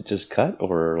 is it just cut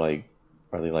or like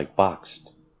are they like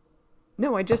boxed?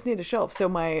 No, I just need a shelf. So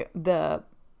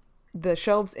the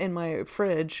shelves in my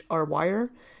fridge are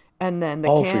wire, and then the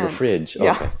Oh, can. for your fridge.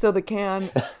 Yeah. Okay. So the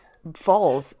can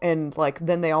falls, and like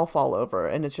then they all fall over,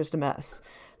 and it's just a mess.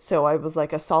 So I was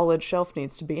like, a solid shelf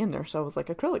needs to be in there. So I was like,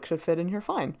 acrylic should fit in here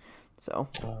fine. So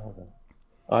Oh,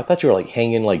 I thought you were like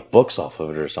hanging like books off of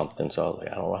it or something. So I was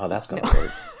like, I don't know how that's gonna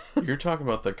work. You're talking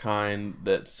about the kind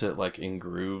that sit like in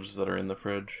grooves that are in the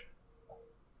fridge?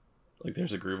 Like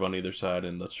there's a groove on either side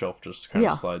and the shelf just kind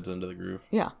of Yeah. slides into the groove?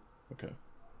 yeah, Okay.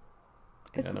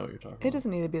 Yeah, I know what you're talking it about.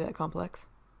 doesn't need to be that complex.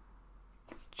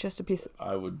 Just a piece.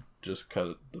 I would just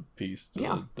cut the piece to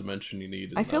Yeah. the dimension you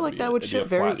need. I feel like that would ship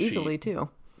very easily Sheet. too,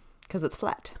 because it's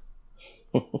flat.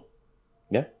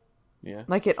 Yeah. Yeah.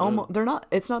 Like it should. almost. They're not.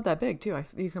 It's not that big too.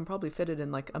 You can probably fit it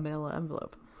in like a manila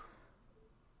envelope.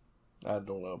 I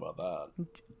don't know about that.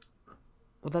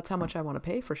 Well, that's how much I want to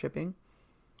pay for shipping.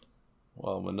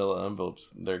 Well, manila envelopes,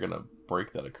 they're going to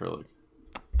break that acrylic.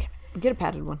 Get a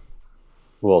padded one.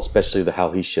 Well, especially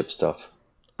how he ships stuff.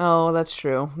 Oh, that's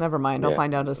true. Never mind. I'll Yeah.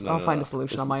 find out. I'll find a No.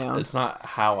 solution It's- on my own. It's not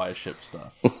how I ship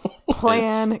stuff.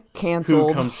 Plan Who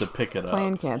canceled. comes to pick it up?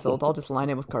 Plan canceled. I'll just line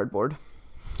it with cardboard.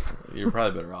 You're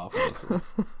probably better off, honestly.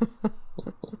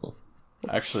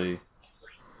 Actually,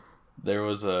 there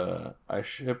was I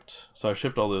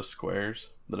shipped all those squares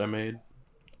that I made,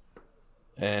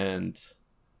 and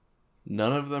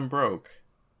none of them broke.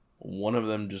 One of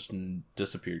them just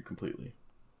disappeared completely.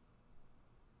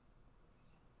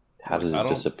 How does I it don't-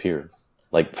 disappear?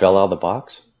 Like fell out of the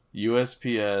box?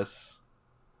 USPS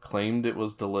claimed it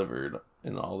was delivered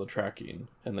in all the tracking,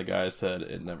 and the guy said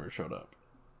it never showed up,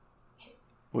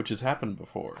 which has happened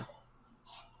before.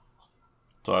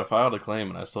 So I filed a claim,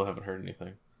 and I still haven't heard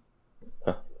anything.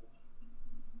 Huh.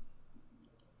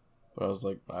 But I was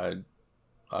like, I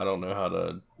don't know how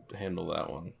to handle that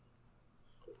one,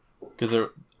 because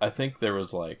I think there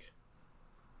was like,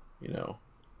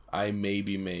 I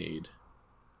maybe made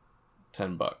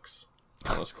 $10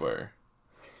 on a square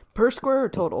Per square or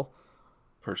total?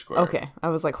 per square. Okay. I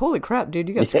was like, holy crap, dude,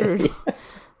 you got screwed.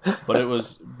 But it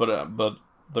was, but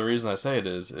the reason I say it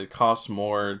is it costs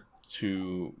more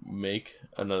to make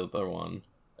another one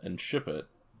and ship it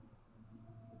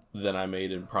than I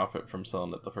made in profit from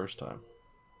selling it the first time.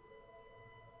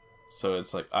 So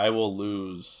it's like I will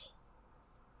lose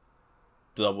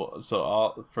double.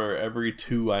 So for every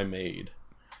 2 I made,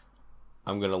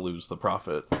 I'm gonna lose the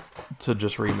profit to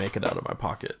just remake it out of my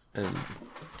pocket and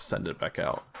send it back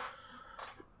out.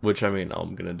 Which, I mean,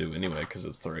 I'm gonna do anyway because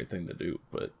it's the right thing to do.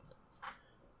 But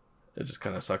it just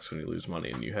kind of sucks when you lose money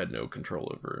and you had no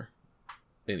control over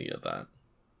any of that.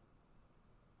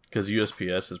 Because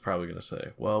USPS is probably gonna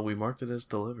say, "Well, we marked it as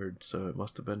delivered, so it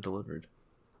must have been delivered."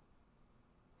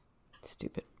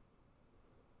 Stupid.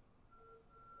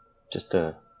 Just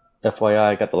FYI,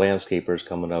 I got the landscapers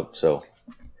coming up, so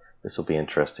this will be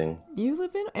interesting. You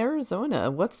live in Arizona.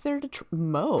 What's there to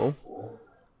mow?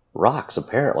 Rocks,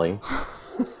 apparently.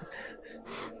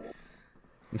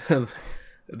 They're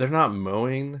not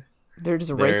mowing. They're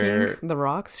just They're- raking the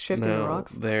rocks, shifting the No,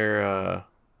 rocks. they're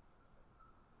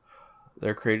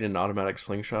creating an automatic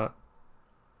slingshot.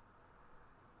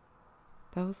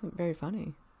 That wasn't very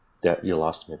funny. Yeah, you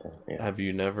lost me there. Yeah. Have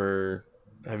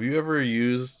you ever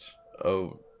used a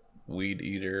weed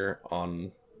eater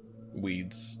on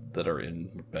weeds that are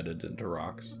embedded into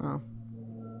rocks? Oh.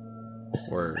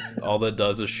 Where all that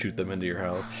does is shoot them into your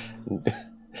house?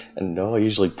 And no, I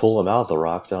usually pull them out of the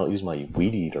rocks. I don't use my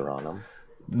weed eater on them.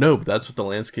 No, but that's what the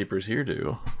landscapers here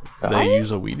do. They I-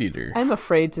 use a weed eater. I'm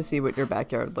afraid to see what your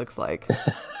backyard looks like.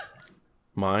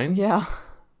 Mine? Yeah.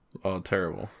 Oh,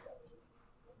 terrible.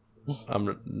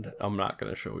 I'm not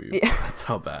gonna show you. Yeah. That's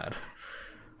how bad.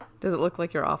 Does it look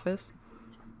like your office?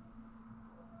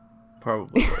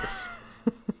 Probably worse.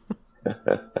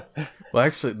 Well,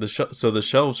 actually, the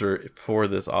shelves are for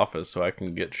this office, so I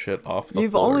can get shit off the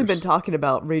You've floors. only been talking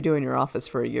about redoing your office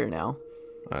for a year now.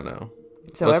 I know.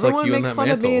 So Looks like everyone you and makes that fun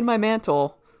of me mantle. and my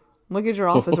mantle. Look at your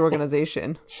office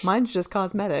organization. Mine's just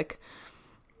cosmetic.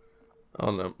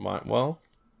 Oh no, well,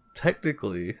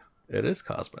 technically, it is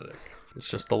cosmetic. It's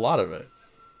just a lot of it.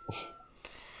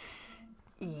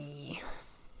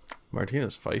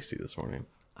 Martina's feisty this morning.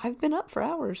 I've been up for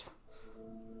hours.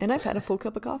 And I've had a full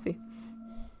cup of coffee.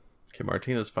 Okay,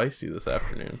 Martina's feisty this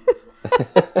afternoon.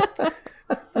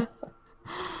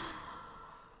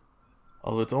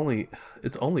 Although it's only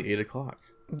 8:00.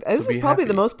 This be is probably the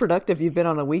happy. most productive you've been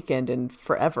on a weekend in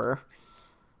forever.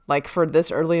 Like for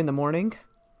this early in the morning.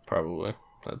 Probably.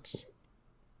 It's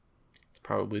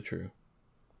probably true.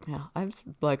 Yeah, I was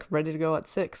like ready to go at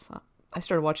 6. I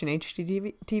started watching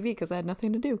HGTV because I had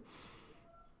nothing to do.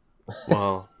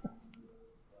 Well,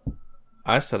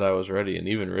 I said I was ready, and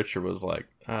even Richard was like,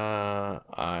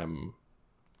 I'm...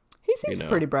 He seems You know.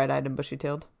 pretty bright-eyed and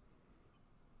bushy-tailed.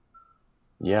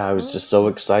 Yeah, I was just so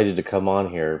excited to come on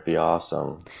here. It'd be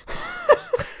awesome.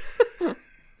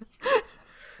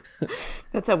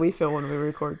 That's how we feel when we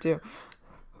record too.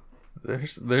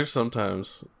 There's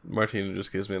sometimes Martina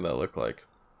just gives me that look like,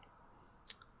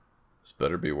 this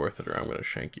better be worth it or I'm going to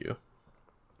shank you.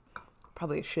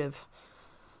 Probably a shiv.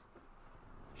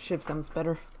 Shiv sounds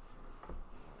better.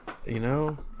 You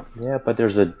know? Yeah, but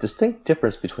there's a distinct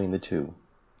difference between the two.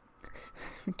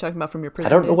 You're talking about from your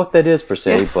prison I don't know days? what that is per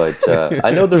se, but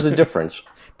I know there's a difference.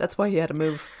 That's why he had to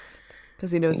move.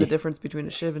 Because he knows the difference between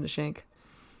a shiv and a shank.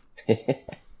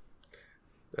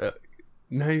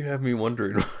 Now you have me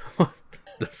wondering what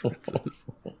the difference is.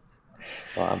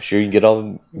 Well, I'm sure you can get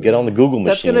on the Google machine.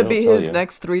 That's gonna be it'll tell his you.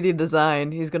 next 3D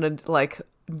design. He's gonna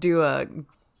do a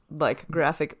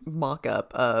graphic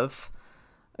mock-up of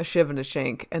a shiv and a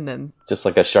shank, and then Just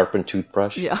like a sharpened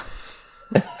toothbrush. yeah.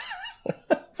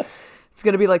 It's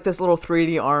going to be like this little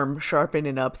 3D arm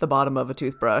sharpening up the bottom of a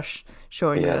toothbrush,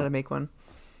 showing you how to make one.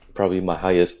 Probably my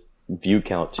highest view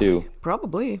count too.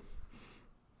 Probably.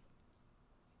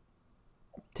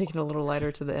 Taking a little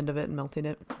lighter to the end of it and melting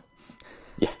it.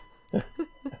 Yeah.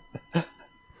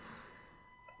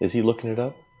 Is he looking it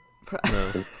up?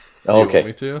 No. Oh, Do you want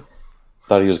me to?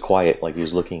 Thought he was quiet, like he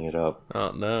was looking it up.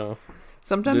 Oh no.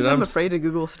 Sometimes I'm afraid to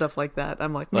Google stuff like that.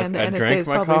 I'm like, man, Like, the I NSA drank is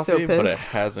my probably coffee, so pissed. but it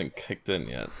hasn't kicked in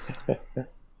yet.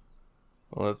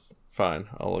 Well, that's fine.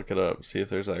 I'll look it up. See if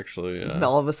there's actually. And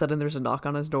all of a sudden, there's a knock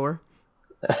on his door.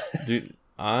 Dude,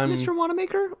 I'm. Mr.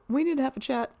 Wanamaker, we need to have a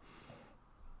chat.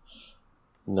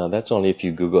 No, that's only if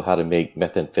you Google how to make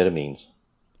methamphetamines.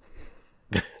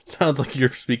 Sounds like you're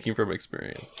speaking from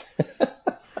experience.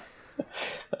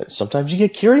 Sometimes you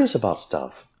get curious about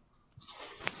stuff.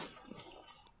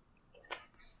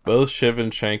 Both shiv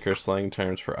and shank are slang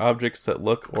terms for objects that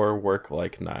look or work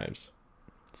like knives.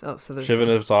 So there's Shiv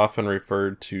is often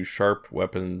referred to sharp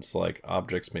weapons like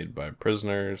objects made by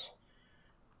prisoners,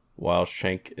 while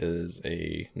shank is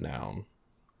a noun.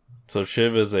 So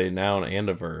shiv is a noun and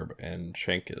a verb, and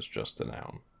shank is just a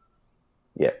noun.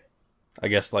 Yeah. I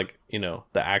guess, like, you know,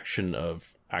 the action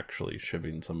of actually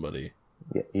shivving somebody.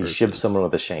 Yeah, you shiv someone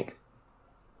with a shank.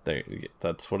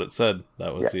 That's what it said.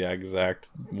 That was the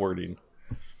exact wording.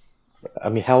 I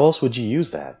mean, how else would you use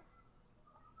that?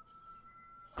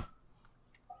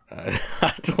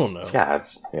 I don't know.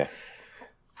 Yeah.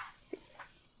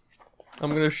 I'm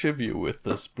going to shiv you with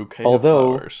this bouquet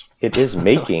Although of flowers. it is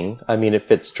making, I mean, it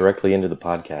fits directly into the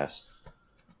podcast.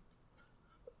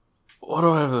 Why do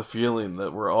I have the feeling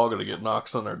that we're all going to get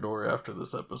knocks on our door after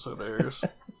this episode airs?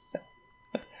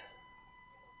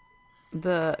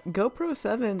 The GoPro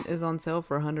 7 is on sale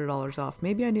for $100 off.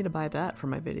 Maybe I need to buy that for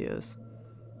my videos.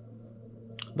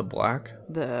 The black?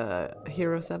 The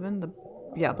Hero 7?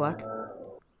 Black.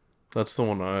 That's the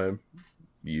one I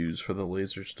use for the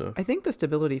laser stuff. I think the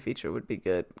stability feature would be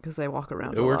good because I walk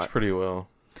around It a works lot. pretty well.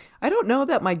 I don't know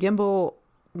that my gimbal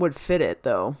would fit it,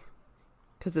 though,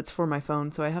 because it's for my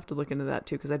phone, so I have to look into that,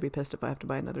 too, because I'd be pissed if I have to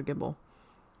buy another gimbal.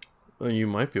 Well, you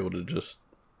might be able to just...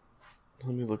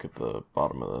 Let me look at the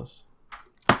bottom of this.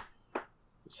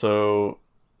 So,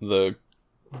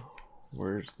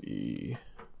 where's the...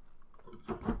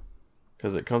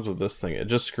 Because it comes with this thing. It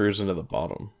just screws into the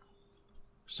bottom.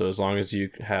 So as long as you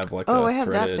have like I a have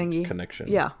that threaded thingy. connection.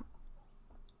 Yeah.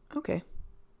 Okay.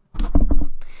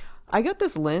 I got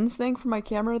this lens thing for my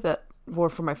camera or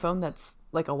for my phone that's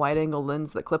like a wide angle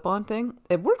lens, the clip on thing.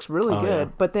 It works really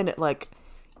good, but then it like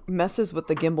messes with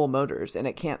the gimbal motors and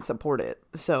it can't support it.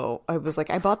 So I was like,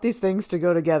 I bought these things to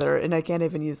go together and I can't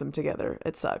even use them together.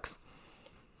 It sucks.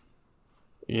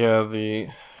 Yeah,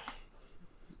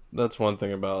 that's one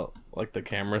thing about like the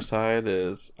camera side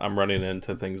is I'm running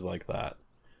into things like that.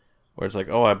 Where it's like,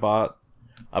 oh, I bought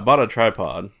a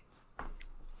tripod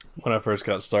when I first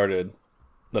got started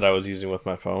that I was using with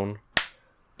my phone,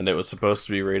 and it was supposed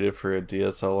to be rated for a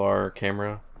DSLR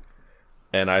camera,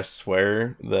 and I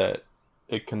swear that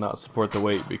it cannot support the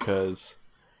weight because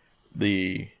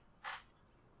the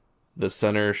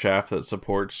center shaft that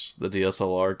supports the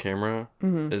DSLR camera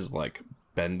is like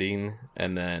bending,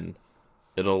 and then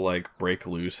it'll like break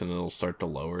loose and it'll start to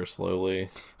lower slowly.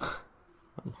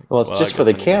 Well, it's just for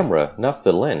the camera, not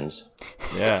the lens.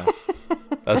 Yeah.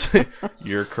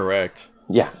 You're correct.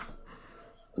 Yeah.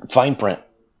 Fine print.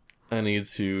 I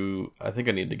think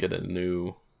I need to get a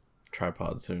new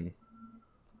tripod soon.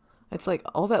 It's like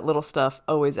all that little stuff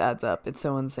always adds up. It's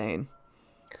so insane.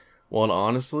 Well, and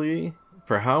honestly,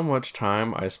 for how much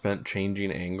time I spent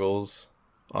changing angles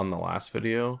on the last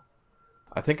video,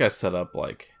 I think I set up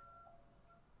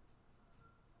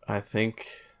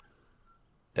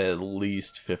at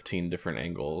least 15 different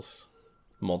angles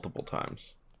multiple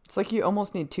times. It's like you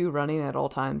almost need two running at all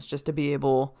times just to be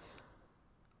able,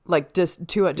 like, just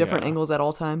two at different angles at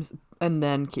all times, and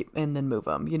then move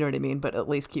them. You know what I mean? But at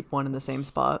least keep one in the same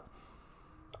spot.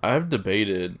 I've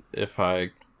debated if I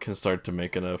can start to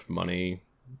make enough money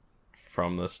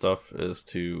from this stuff is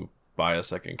to buy a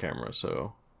second camera,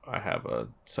 so I have a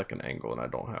second angle and I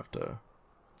don't have to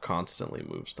constantly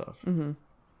move stuff. Mm-hmm.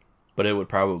 But it would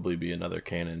probably be another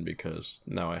Canon because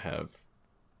now I have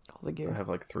all the gear. I have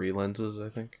like 3 lenses, I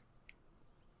think.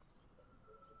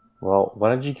 Well, why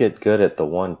don't you get good at the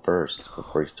one first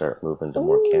before you start moving to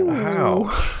more cameras?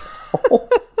 How?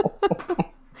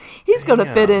 He's going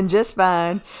to fit in just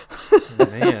fine.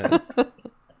 Man.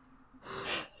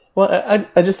 Well,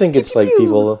 I just think it's like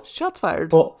people... Shots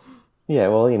fired. Well, yeah,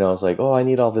 well, it's like, oh, I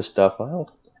need all this stuff. Well,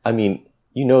 I mean,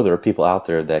 there are people out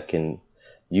there that can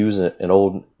use an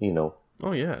old,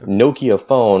 Oh, yeah. Nokia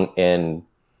phone and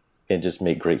and just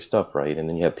make great stuff, right? And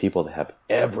then you have people that have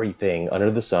everything under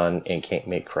the sun and can't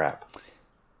make crap.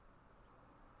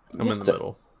 I'm in the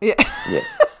middle. Yeah.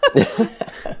 Yeah.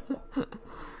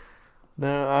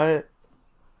 No,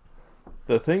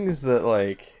 the things that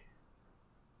like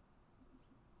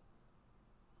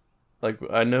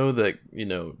I know that,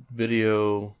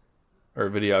 video or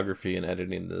videography and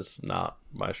editing is not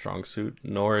my strong suit,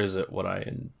 nor is it what I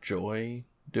enjoy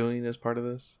doing as part of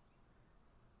this.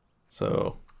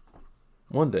 So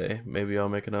one day, maybe I'll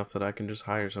make enough that I can just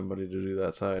hire somebody to do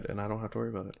that side and I don't have to worry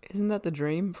about it. Isn't that the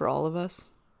dream for all of us?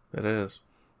 It is.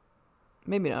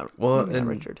 Maybe not. Well, maybe not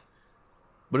Richard.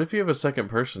 But if you have a second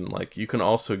person, like, you can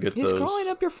also get He's those crawling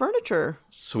up your furniture.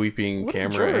 sweeping What a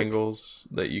camera jerk. angles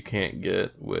that you can't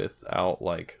get without,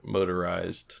 like,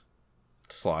 motorized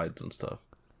slides and stuff.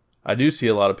 I do see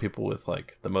a lot of people with,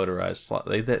 like, the motorized slide.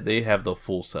 They have the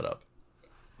full setup.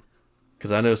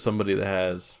 Because I know somebody that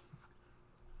has,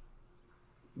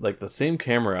 like, the same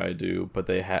camera I do, but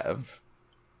they have,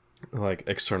 like,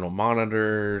 external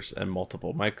monitors and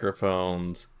multiple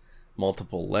microphones,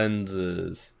 multiple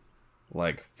lenses,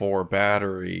 like 4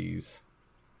 batteries.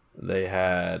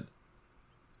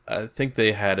 I think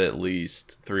they had at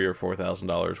least $3,000 or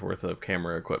 $4,000 worth of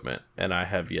camera equipment, and I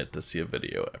have yet to see a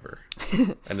video ever.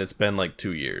 And it's been like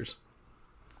 2 years.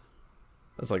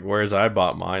 It's like, whereas I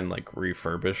bought mine like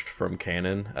refurbished from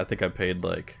Canon. I think I paid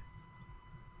like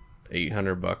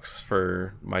 $800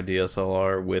 for my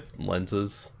DSLR with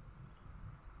lenses,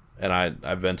 and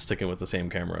I've been sticking with the same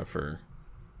camera for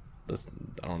this,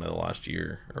 I don't know, the last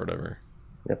year or whatever.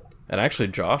 Yep. And actually,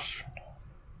 Josh,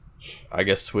 I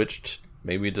guess, switched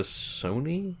maybe to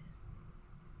Sony,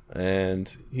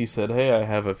 and he said, "Hey, I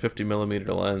have a 50mm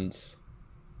lens,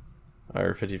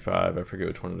 or 55. I forget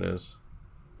which one it is.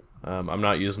 I'm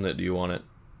not using it. Do you want it?"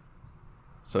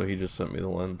 So he just sent me the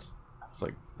lens. It's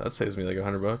like, that saves me like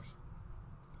 $100.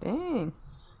 Dang.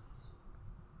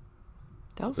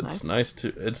 That was It's nice. nice to.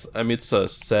 It's a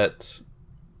set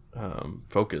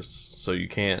focus, so you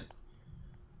can't.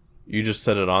 You just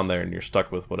set it on there and you're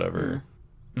stuck with whatever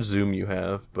zoom you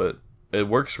have, but it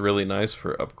works really nice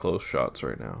for up close shots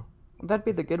right now. That'd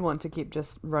be the good one to keep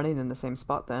just running in the same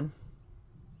spot then.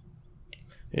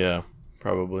 Yeah,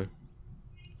 probably.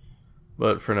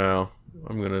 But for now,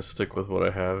 I'm gonna stick with what I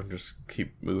have and just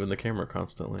keep moving the camera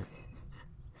constantly.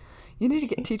 You need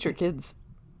to teach your kids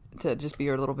to just be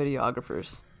your little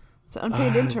videographers. It's an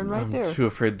unpaid intern right I'm there. too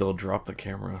afraid they'll drop the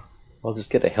camera. I'll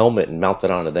just get a helmet and mount it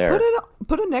onto there.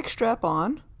 Put a neck strap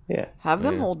on. Yeah. Have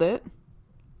them Yeah. hold it.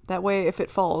 That way, if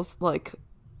it falls, like,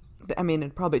 I mean,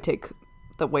 it'd probably take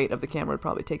the weight of the camera would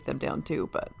probably take them down too.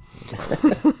 But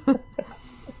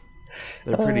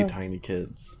They're pretty tiny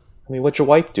kids. I mean, what's your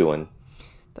wife doing?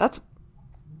 that's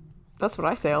what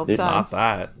I say all the time. Not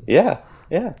that. Yeah.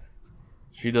 Yeah.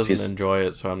 She doesn't She's- enjoy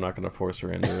it, so I'm not gonna force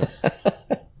her into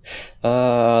it.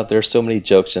 There's so many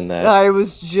jokes in that. I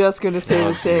was just gonna say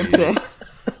the same thing.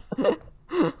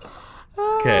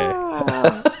 Okay.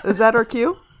 Is that our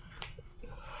cue?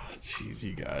 Jeez,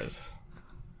 you guys.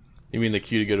 You mean the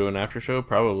cue to go to an after show?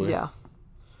 Probably. Yeah,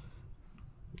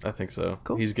 I think so.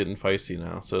 Cool. He's getting feisty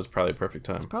now, so it's probably perfect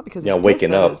time. probably because Yeah, he's waking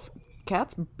pissed that up. his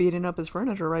cat's beating up his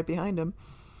furniture right behind him.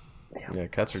 Yeah,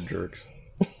 cats are jerks.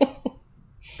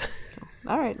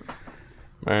 All right,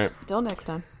 All right. till next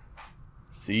time.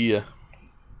 See ya.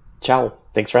 Ciao.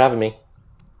 Thanks for having me.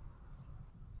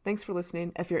 Thanks for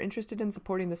listening. If you're interested in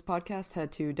supporting this podcast,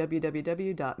 head to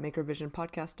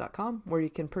www.makervisionpodcast.com where you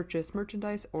can purchase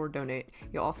merchandise or donate.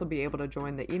 You'll also be able to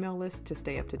join the email list to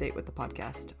stay up to date with the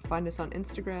podcast. Find us on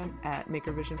Instagram at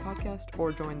Makervision Podcast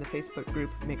or join the Facebook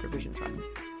group Makervision Tribe.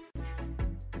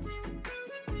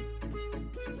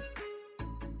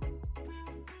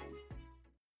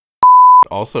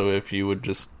 Also, if you would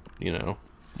just,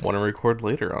 want to record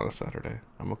later on a Saturday,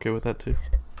 I'm okay with that too.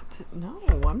 No,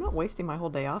 I'm not wasting my whole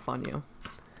day off on you.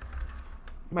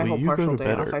 My Well, whole you go partial to day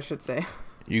bed off, ear- I should say.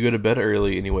 You go to bed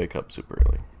early and you wake up super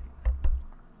early.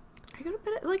 I go to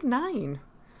bed at like 9.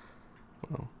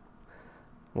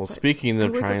 Well, speaking I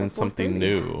of wake up trying at something 4:30.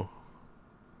 new,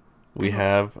 we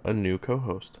have a new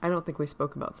co-host. I don't think we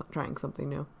spoke about trying something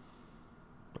new.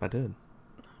 I did.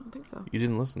 I don't think so. You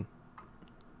didn't listen.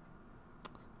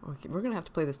 Okay, we're going to have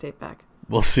to play this tape back.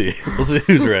 We'll see. We'll see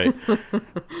who's right.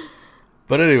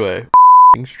 But anyway,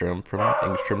 Engstrom from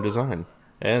Engstrom Design.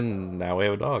 And now we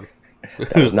have a dog.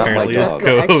 was not my Apparently is dog.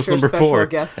 That's the co-host extra number special 4.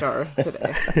 guest star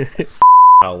today.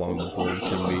 How long the board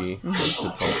can be that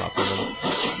sits on top of them.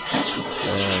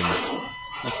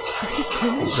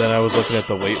 And then I was looking at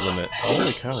the weight limit.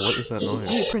 Holy cow, what is that Are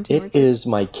noise? you printing, It Richard? is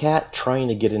my cat trying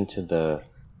to get into the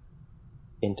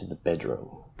bedroom.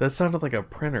 That sounded like a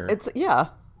printer. It's, yeah.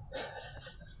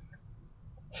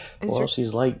 Well,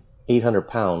 she's like 800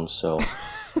 pounds, so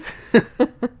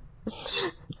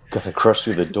she's gonna crush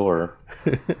through the door.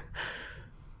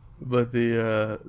 But